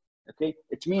 today, okay,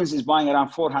 it means he's buying around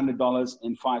 $400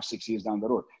 in 5-6 years down the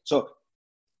road. So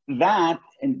that,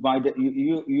 and by the,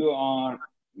 you are,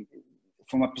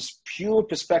 from a pure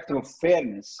perspective of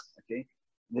fairness, okay,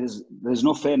 there's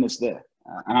no fairness there.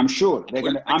 And I'm sure they're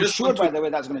going to, I'm sure, by the way,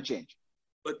 that's going to change.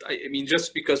 But I mean,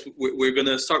 just because we're going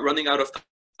to start running out of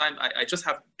time, I just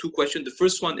have two questions. The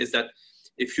first one is that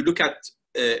if you look at,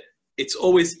 it's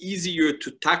always easier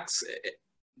to tax,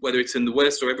 whether it's in the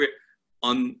West or wherever,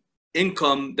 on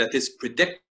income that is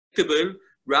predictable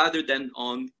rather than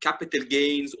on capital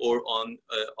gains or on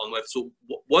wealth. So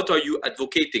what are you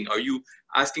advocating? Are you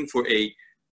asking for a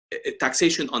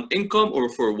taxation on income, or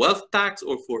for wealth tax,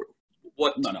 or for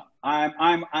what? No.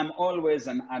 I'm always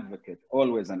an advocate.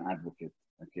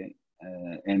 Okay,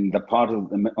 in the part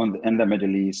of in the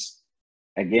Middle East,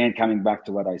 again, coming back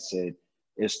to what I said,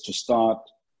 is to start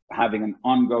having an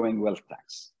ongoing wealth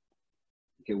tax.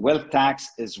 Okay, wealth tax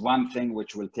is one thing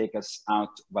which will take us out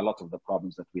of a lot of the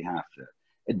problems that we have here.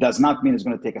 It does not mean it's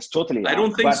going to take us totally out. I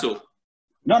don't think so.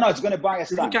 No, it's going to buy us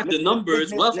time. Look at the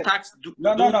numbers. Wealth tax.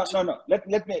 No.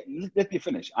 Let me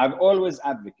finish. I've always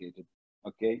advocated,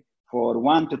 okay, for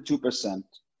 1 to 2%,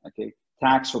 okay,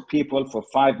 tax for people for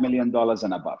 $5 million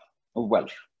and above of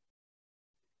wealth.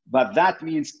 But that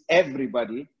means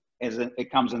everybody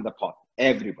it comes in the pot.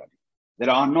 Everybody. There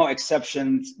are no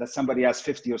exceptions that somebody has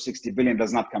 50 or 60 billion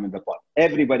does not come in the pot.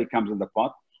 Everybody comes in the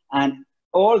pot, and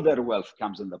all their wealth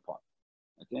comes in the pot.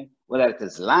 Okay, whether it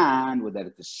is land, whether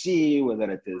it is sea, whether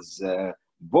it is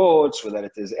boats, whether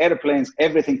it is airplanes,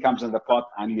 everything comes in the pot,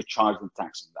 and you charge the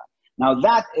tax on that. Now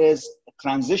that is a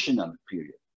transitional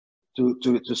period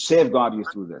to safeguard you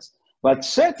through this. But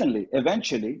certainly,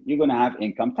 eventually, you're going to have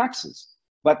income taxes.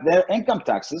 But their income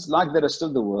taxes, like the rest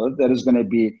of the world, there is going to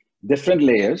be different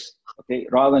layers. Okay,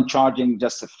 rather than charging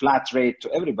just a flat rate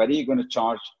to everybody, you're going to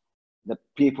charge the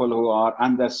people who are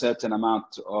under a certain amount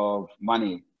of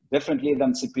money differently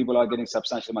than people are getting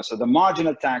substantial money. So the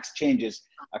marginal tax changes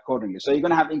accordingly. So you're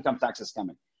going to have income taxes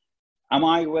coming. Am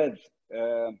I with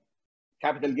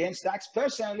capital gains tax?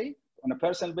 Personally, on a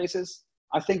personal basis,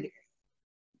 I think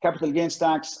capital gains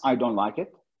tax, I don't like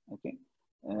it. Okay,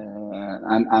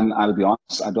 and I'll be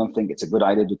honest, I don't think it's a good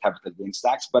idea to do capital gains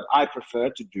tax, but I prefer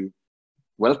to do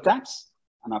wealth tax,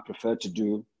 and I prefer to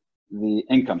do the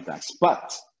income tax.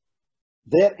 But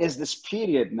there is this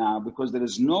period now, because there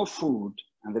is no food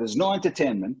and there is no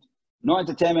entertainment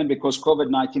because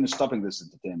COVID-19 is stopping this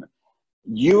entertainment.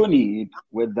 You need,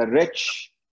 with the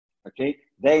rich, okay,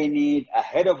 they need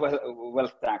ahead of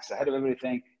wealth tax, ahead of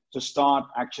everything, to start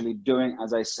actually doing,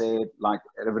 as I said, like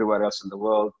everywhere else in the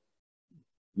world,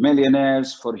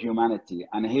 millionaires for humanity.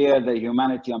 And here the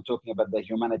humanity, I'm talking about the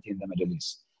humanity in the Middle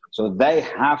East. So they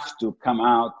have to come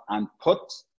out and put,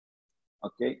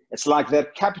 okay, it's like their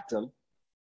capital.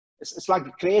 It's like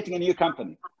creating a new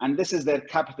company, and this is their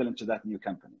capital into that new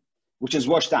company, which is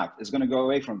washed out. It's going to go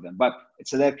away from them, but it's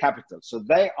their capital. So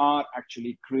they are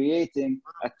actually creating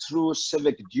a true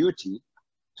civic duty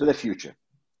to the future.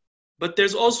 But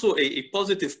there's also a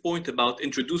positive point about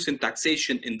introducing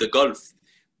taxation in the Gulf,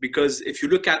 because if you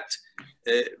look at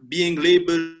being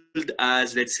labeled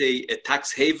as, let's say, a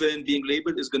tax haven, being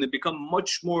labeled is going to become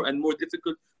much more and more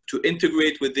difficult to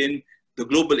integrate within the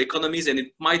global economies, and it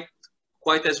might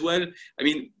quite as well. I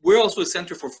mean, we're also a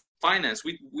center for finance.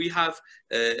 We have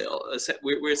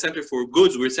we're a center for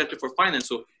goods. We're a center for finance.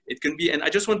 So it can be. And I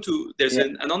just want to. There's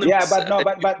an anonymous. Yeah, but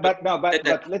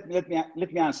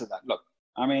let me answer that. Look,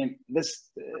 I mean, this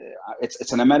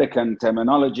it's an American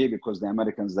terminology, because the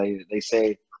Americans they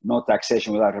say no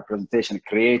taxation without representation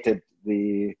created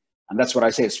the, and that's what I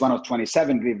say. It's one of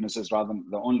 27 grievances rather than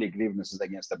the only grievances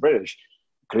against the British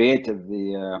created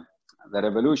the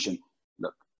revolution.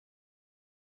 Look.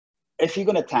 If you're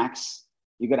going to tax,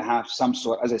 you're going to have some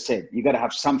sort, as I said, you got to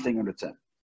have something in return.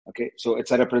 Okay, so it's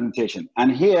a representation.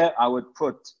 And here I would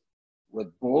put with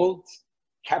bold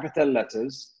capital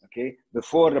letters, okay,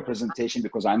 before representation,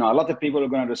 because I know a lot of people are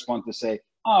going to respond to say,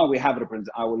 oh, we have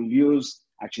representation. I will use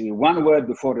actually one word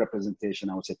before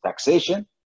representation. I would say taxation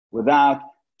without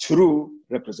true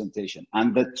representation.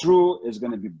 And the true is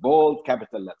going to be bold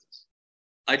capital letters.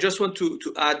 I just want to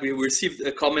add, we received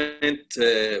a comment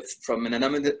from an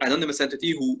anonymous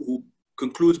entity who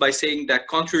concludes by saying that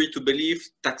contrary to belief,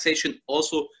 taxation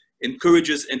also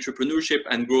encourages entrepreneurship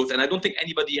and growth. And I don't think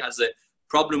anybody has a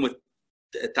problem with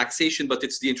taxation, but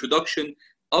it's the introduction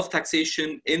of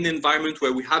taxation in an environment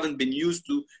where we haven't been used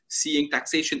to seeing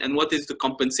taxation, and what is the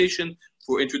compensation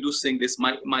for introducing this.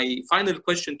 My final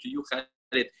question to you,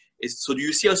 Khalid, is, so do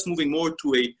you see us moving more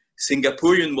to a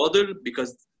Singaporean model?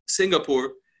 Because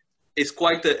Singapore is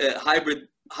quite a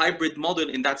hybrid model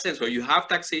in that sense, where you have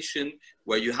taxation,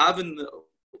 where you have an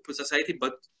open society,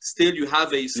 but still you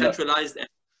have a centralized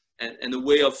and a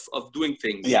way of doing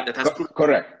things that has proved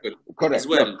correct as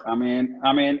well. Look, I mean,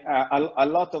 a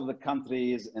lot of the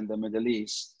countries in the Middle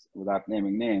East, without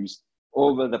naming names,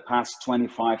 over the past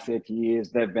 25, 30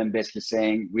 years, they've been basically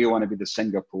saying, we want to be the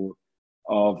Singapore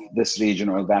of this region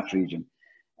or that region.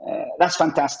 That's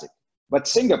fantastic. But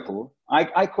Singapore,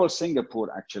 I call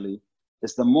Singapore actually,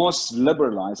 is the most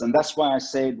liberalized. And that's why I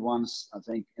said once, I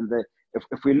think,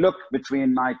 if we look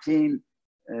between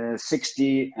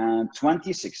 1960 and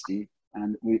 2060,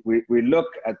 and we look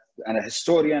at, and a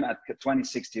historian at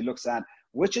 2060 looks at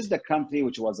which is the country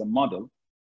which was a model.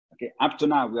 Okay, up to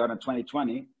now, we are in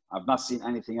 2020. I've not seen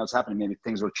anything else happening. Maybe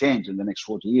things will change in the next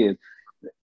 40 years.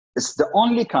 It's the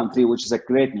only country which is a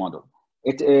great model.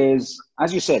 It is,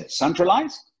 as you said,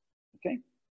 centralized, okay?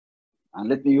 And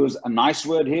let me use a nice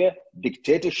word here,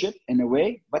 dictatorship in a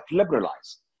way, but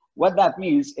liberalized. What that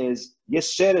means is,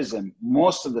 yes, sirism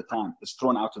most of the time is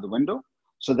thrown out of the window.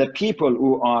 So the people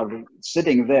who are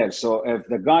sitting there, so if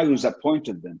the guy who's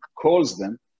appointed them calls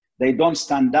them, they don't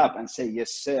stand up and say,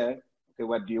 yes, sir, okay,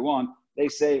 what do you want? They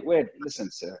say, wait,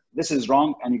 listen, sir, this is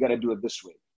wrong and you got to do it this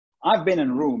way. I've been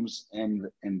in rooms in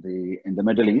the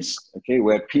Middle East, okay,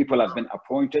 where people have been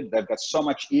appointed. They've got so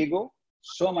much ego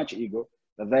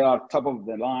that they are top of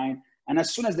the line. And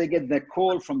as soon as they get the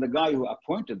call from the guy who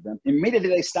appointed them, immediately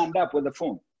they stand up with the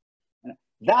phone.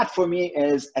 That for me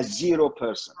is a zero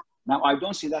person. Now, I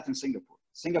don't see that in Singapore.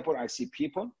 Singapore, I see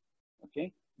people,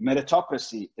 okay?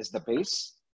 Meritocracy is the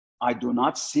base. I do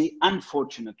not see,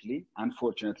 unfortunately,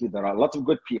 there are a lot of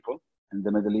good people in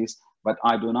the Middle East, but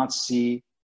I do not see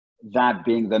that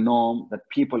being the norm, that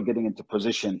people getting into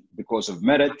position because of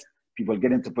merit, people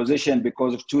get into position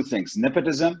because of two things,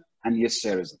 nepotism and yes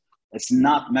sirism. It's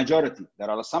not majority. There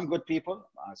are some good people,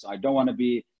 so I don't want to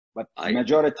be, but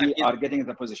majority are getting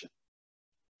into position.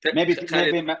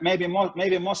 Maybe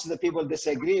most of the people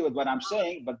disagree with what I'm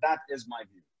saying, but that is my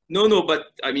view. No,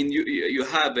 but I mean, you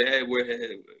have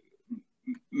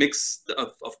mixed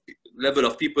of level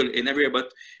of people in every area,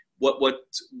 but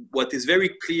what is very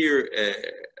clear,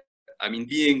 I mean,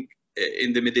 being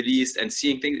in the Middle East and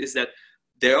seeing things, is that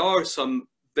there are some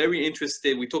very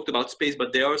interesting, we talked about space,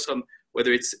 but there are some,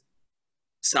 whether it's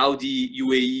Saudi,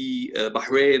 UAE,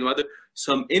 Bahrain, or other,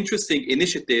 some interesting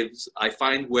initiatives I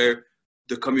find where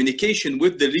the communication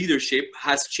with the leadership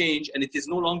has changed, and it is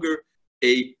no longer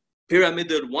a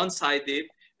pyramidal, one-sided,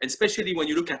 and especially when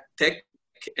you look at tech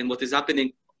and what is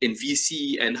happening in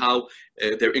VC and how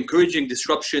they're encouraging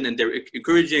disruption and they're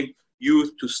encouraging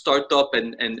youth to start up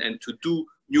and to do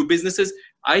new businesses.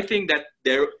 I think that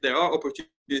there are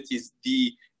opportunities.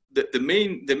 The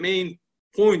main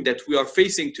point that we are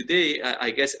facing today,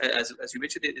 I guess, as you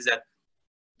mentioned it, is that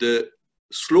the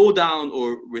slowdown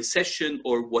or recession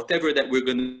or whatever that we're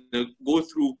going to go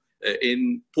through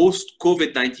in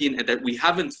post-COVID-19 and that we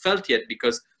haven't felt yet,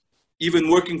 because even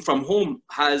working from home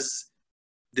has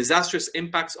disastrous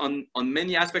impacts on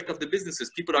many aspects of the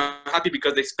businesses. People are happy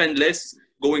because they spend less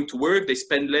going to work, they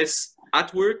spend less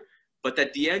at work, but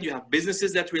at the end you have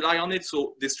businesses that rely on it.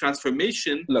 So this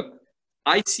transformation, look,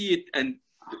 I see it, and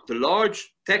the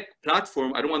large tech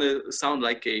platform, I don't want to sound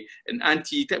like an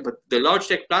anti-tech, but the large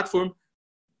tech platform,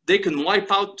 they can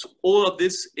wipe out all of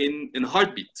this in a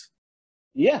heartbeat.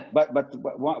 Yeah, but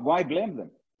why blame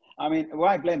them? I mean,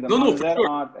 why blame them? No, for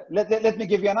sure. Let me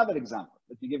give you another example.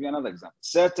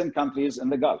 Certain countries in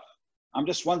the Gulf, I'm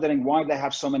just wondering why they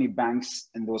have so many banks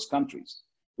in those countries.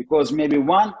 Because maybe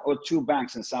one or two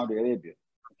banks in Saudi Arabia,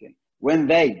 okay, when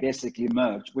they basically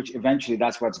merge, which eventually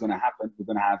that's what's going to happen, we're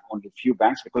going to have only a few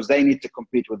banks because they need to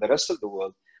compete with the rest of the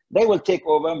world. They will take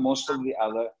over most of the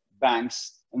other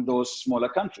banks in those smaller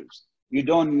countries. You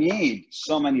don't need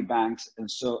so many banks in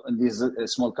these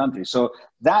small countries. So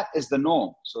that is the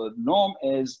norm. So the norm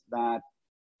is that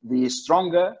the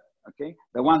stronger, okay,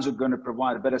 the ones who are going to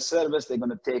provide a better service, they're going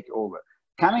to take over.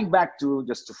 Coming back to,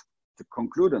 just to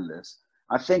conclude on this,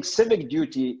 I think civic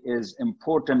duty is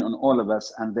important on all of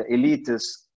us, and the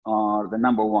elitists are the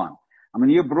number one. I mean,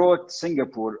 you brought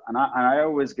Singapore, and I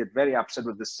always get very upset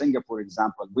with the Singapore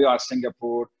example. We are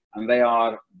Singapore and they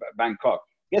are Bangkok.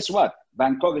 Guess what?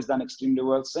 Bangkok has done extremely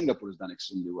well. Singapore has done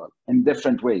extremely well in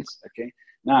different ways, okay?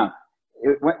 Now,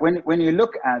 when you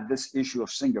look at this issue of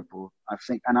Singapore, I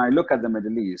think, and I look at the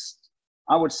Middle East,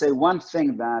 I would say one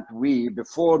thing that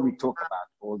before we talk about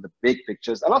all the big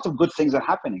pictures, a lot of good things are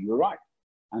happening, you're right.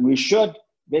 And we should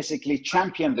basically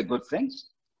champion the good things,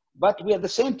 but we at the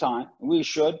same time, we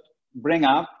should bring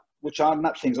up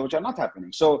things which are not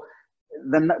happening. So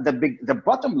the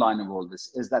bottom line of all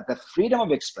this is that the freedom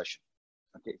of expression,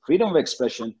 okay, freedom of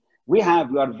expression, we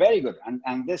are very good.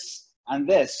 And this, And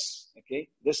this, okay,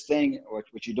 this thing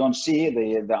which you don't see,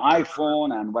 the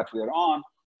iPhone and what we're on,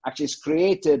 actually has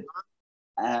created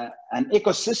an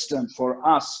ecosystem for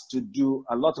us to do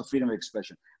a lot of freedom of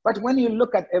expression. But when you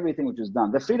look at everything which is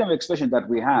done, the freedom of expression that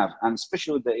we have, and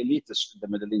especially with the elitists in the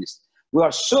Middle East, we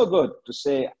are so good to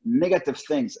say negative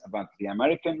things about the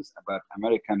Americans, about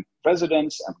American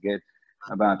presidents,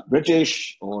 about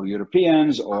British or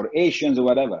Europeans or Asians or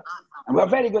whatever. And we're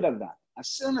very good at that. As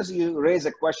soon as you raise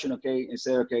a question, okay, and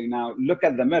say, okay, now look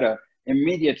at the mirror,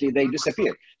 immediately they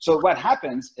disappear. So what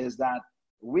happens is that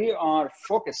we are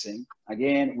focusing,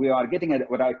 again, we are getting at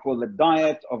what I call the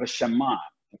diet of a shaman,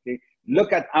 okay?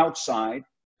 Look at outside,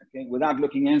 okay, without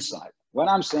looking inside. When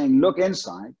I'm saying look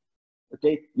inside,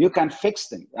 okay, you can fix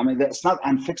things. I mean, it's not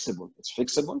unfixable, it's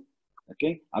fixable,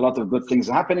 okay? A lot of good things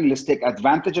are happening. Let's take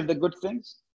advantage of the good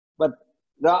things. But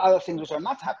there are other things which are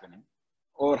not happening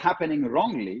or happening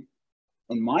wrongly,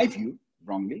 in my view,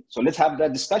 wrongly. So let's have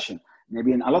that discussion.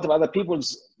 Maybe in a lot of other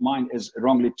people's mind is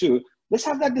wrongly too. Let's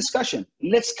have that discussion.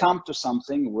 Let's come to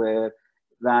something where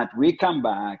that we come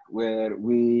back, where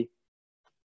we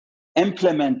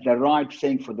implement the right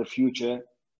thing for the future.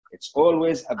 It's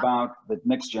always about the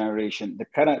next generation, the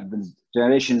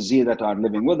generation Z that are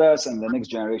living with us, and the next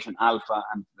generation Alpha,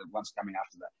 and the ones coming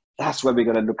after that. That's what we're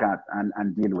going to look at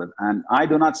and deal with. And I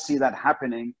do not see that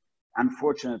happening,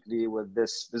 unfortunately, with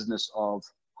this business of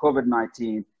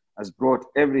COVID-19 has brought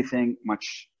everything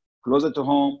much closer to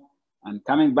home. And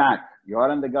coming back, you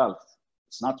are in the Gulf.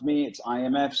 It's not me, it's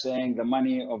IMF saying the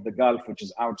money of the Gulf, which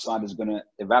is outside, is going to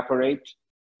evaporate.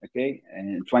 Okay, and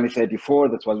in 2034,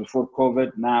 that was before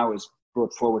COVID, now is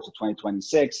brought forward to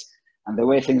 2026. And the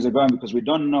way things are going, because we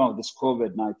don't know this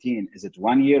COVID-19, is it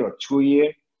 1 year or 2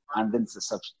 years? And then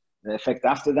the effect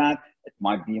after that, it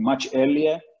might be much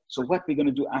earlier. So what we're going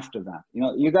to do after that? You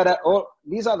know, you gotta,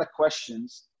 these are the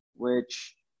questions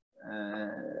which,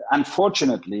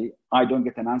 unfortunately, I don't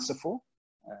get an answer for.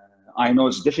 I know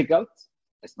it's difficult,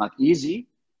 it's not easy,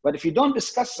 but if you don't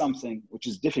discuss something which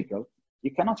is difficult,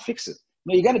 you cannot fix it.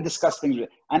 No, you got to discuss things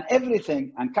and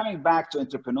everything. And coming back to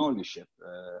entrepreneurship,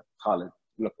 Khalid,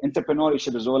 look,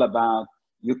 entrepreneurship is all about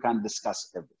you can discuss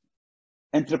everything.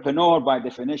 Entrepreneur, by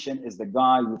definition, is the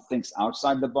guy who thinks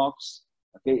outside the box.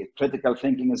 Okay, critical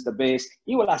thinking is the base.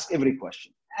 He will ask every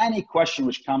question. Any question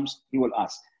which comes, he will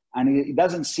ask. And he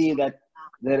doesn't see that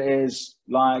there is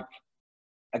like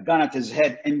a gun at his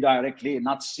head indirectly,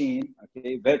 not seen,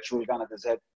 okay, virtual gun at his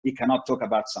head. He cannot talk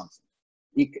about something.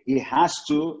 He has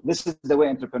to, this is the way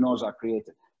entrepreneurs are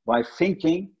created, by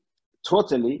thinking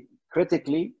totally,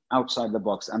 critically outside the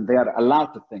box. And they are allowed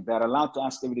to think. They are allowed to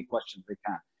ask every question they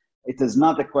can. It is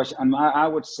not a question, and I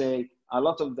would say a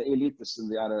lot of the elitists in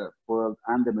the Arab world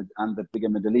and the bigger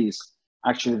Middle East,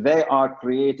 actually, they are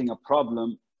creating a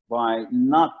problem by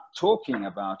not talking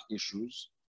about issues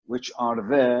which are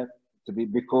there to be,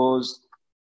 because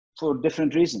for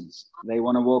different reasons. They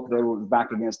want to walk their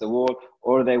back against the wall,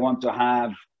 or they want to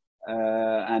have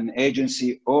an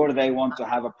agency, or they want to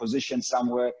have a position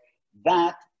somewhere.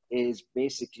 That is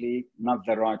basically not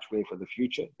the right way for the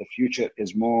future. The future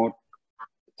is more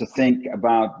to think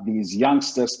about these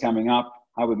youngsters coming up,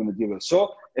 how we're going to deal with it.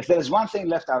 So if there's one thing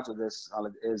left out of this,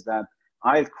 Khalid, is that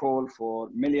I call for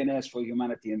millionaires for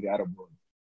humanity in the Arab world.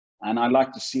 And I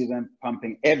like to see them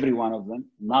pumping every one of them,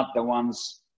 not the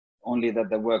ones only that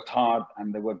they worked hard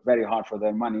and they worked very hard for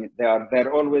their money.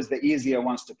 They're always the easier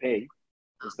ones to pay.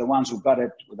 It's the ones who got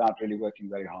it without really working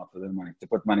very hard for their money, to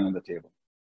put money on the table.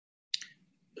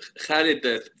 Khalid,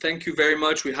 thank you very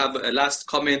much. We have a last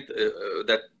comment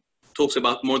that talks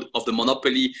about more of the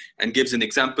monopoly and gives an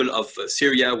example of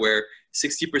Syria, where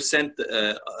 60%,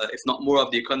 if not more,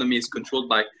 of the economy is controlled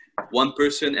by one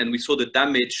person, and we saw the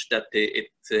damage that it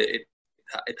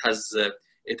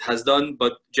has done.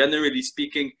 But generally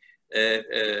speaking,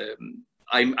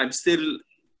 I'm still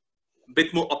a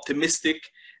bit more optimistic,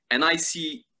 and I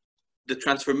see the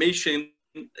transformation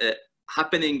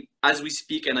happening as we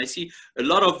speak, and I see a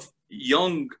lot of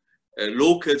young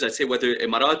locals, I'd say, whether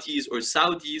Emiratis or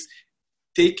Saudis,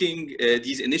 taking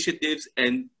these initiatives,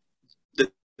 and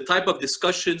the type of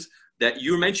discussions that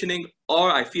you're mentioning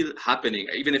are, I feel, happening.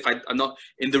 Even if I'm not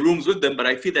in the rooms with them, but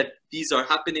I feel that these are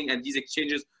happening and these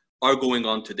exchanges are going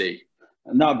on today.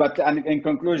 No, but in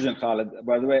conclusion, Khalid,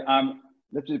 by the way,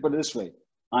 let me put it this way.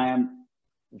 I am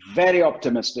very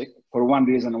optimistic for one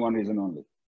reason and one reason only.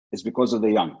 It's because of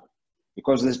the young,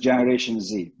 because of this Generation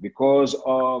Z, because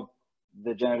of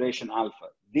the Generation Alpha.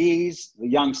 The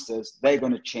youngsters, they're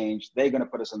going to change. They're going to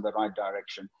put us in the right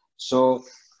direction. So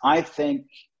I think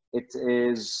it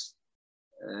is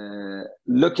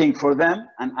looking for them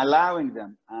and allowing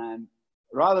them. And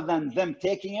rather than them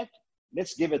taking it,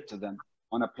 let's give it to them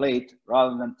on a plate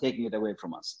rather than taking it away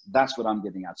from us. That's what I'm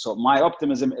getting at. So my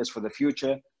optimism is for the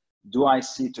future. Do I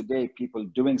see today people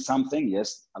doing something?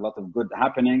 Yes, a lot of good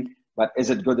happening, but is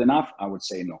it good enough? I would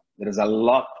say no. There is a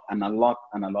lot and a lot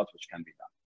and a lot which can be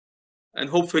done. And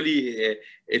hopefully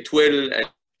it will.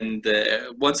 And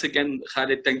once again,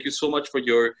 Khalid, thank you so much for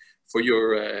your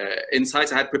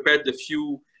insights. I had prepared a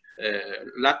few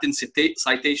Latin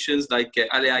citations like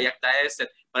Alea Iacta Est,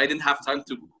 but I didn't have time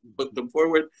to put them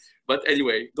forward. But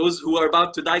anyway, those who are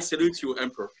about to die salute you,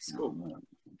 Emperor. So,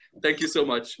 thank you so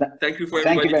much. Thank you for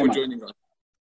everybody for joining us.